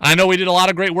 I know he did a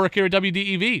lot of great work here at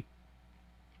WDEV.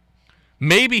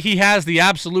 Maybe he has the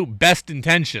absolute best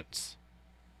intentions,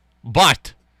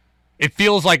 but it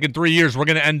feels like in 3 years we're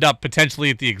going to end up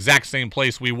potentially at the exact same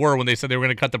place we were when they said they were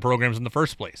going to cut the programs in the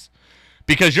first place.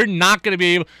 Because you're not going to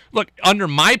be able... Look, under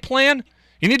my plan,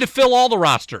 you need to fill all the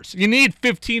rosters. You need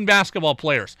 15 basketball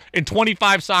players and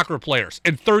 25 soccer players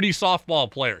and 30 softball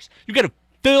players. You got to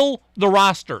fill the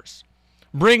rosters.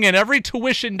 Bring in every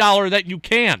tuition dollar that you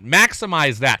can.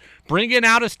 Maximize that. Bring in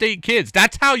out-of-state kids.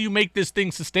 That's how you make this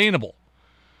thing sustainable.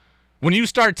 When you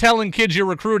start telling kids you're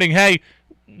recruiting, hey,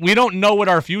 we don't know what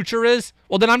our future is,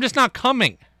 well, then I'm just not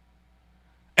coming.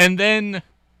 And then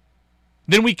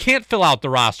we can't fill out the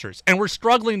rosters, and we're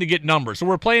struggling to get numbers. So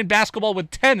we're playing basketball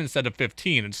with 10 instead of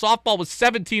 15, and softball with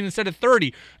 17 instead of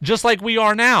 30, just like we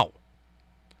are now.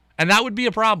 And that would be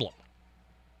a problem.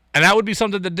 And that would be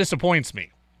something that disappoints me.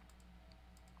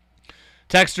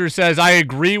 Texter says, I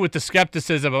agree with the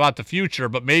skepticism about the future,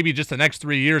 but maybe just the next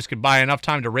 3 years could buy enough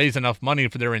time to raise enough money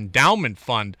for their endowment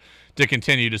fund to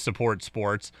continue to support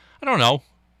sports. I don't know.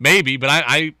 Maybe, but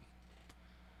I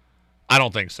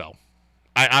don't think so.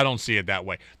 I don't see it that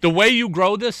way. The way you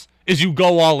grow this is you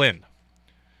go all in.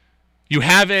 You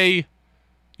have a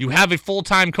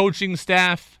full-time coaching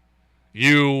staff.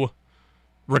 You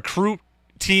recruit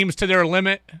teams to their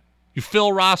limit. You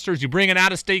fill rosters. You bring in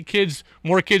out-of-state kids,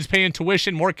 more kids paying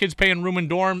tuition, more kids paying room and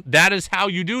dorm. That is how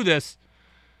you do this.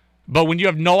 But when you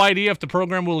have no idea if the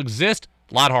program will exist,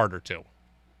 a lot harder to.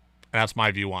 And that's my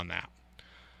view on that.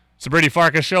 It's the Brady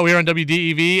Farkas Show here on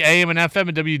WDEV, AM and FM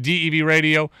at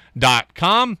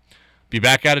WDEVradio.com. Be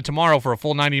back at it tomorrow for a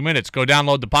full 90 minutes. Go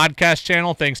download the podcast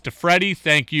channel. Thanks to Freddie.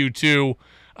 Thank you to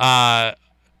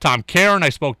Tom Caron. I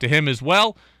spoke to him as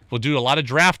well. We'll do a lot of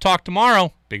draft talk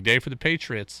tomorrow. Big day for the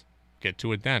Patriots. Get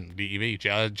to it then. DEV.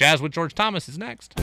 Jazz with George Thomas is next.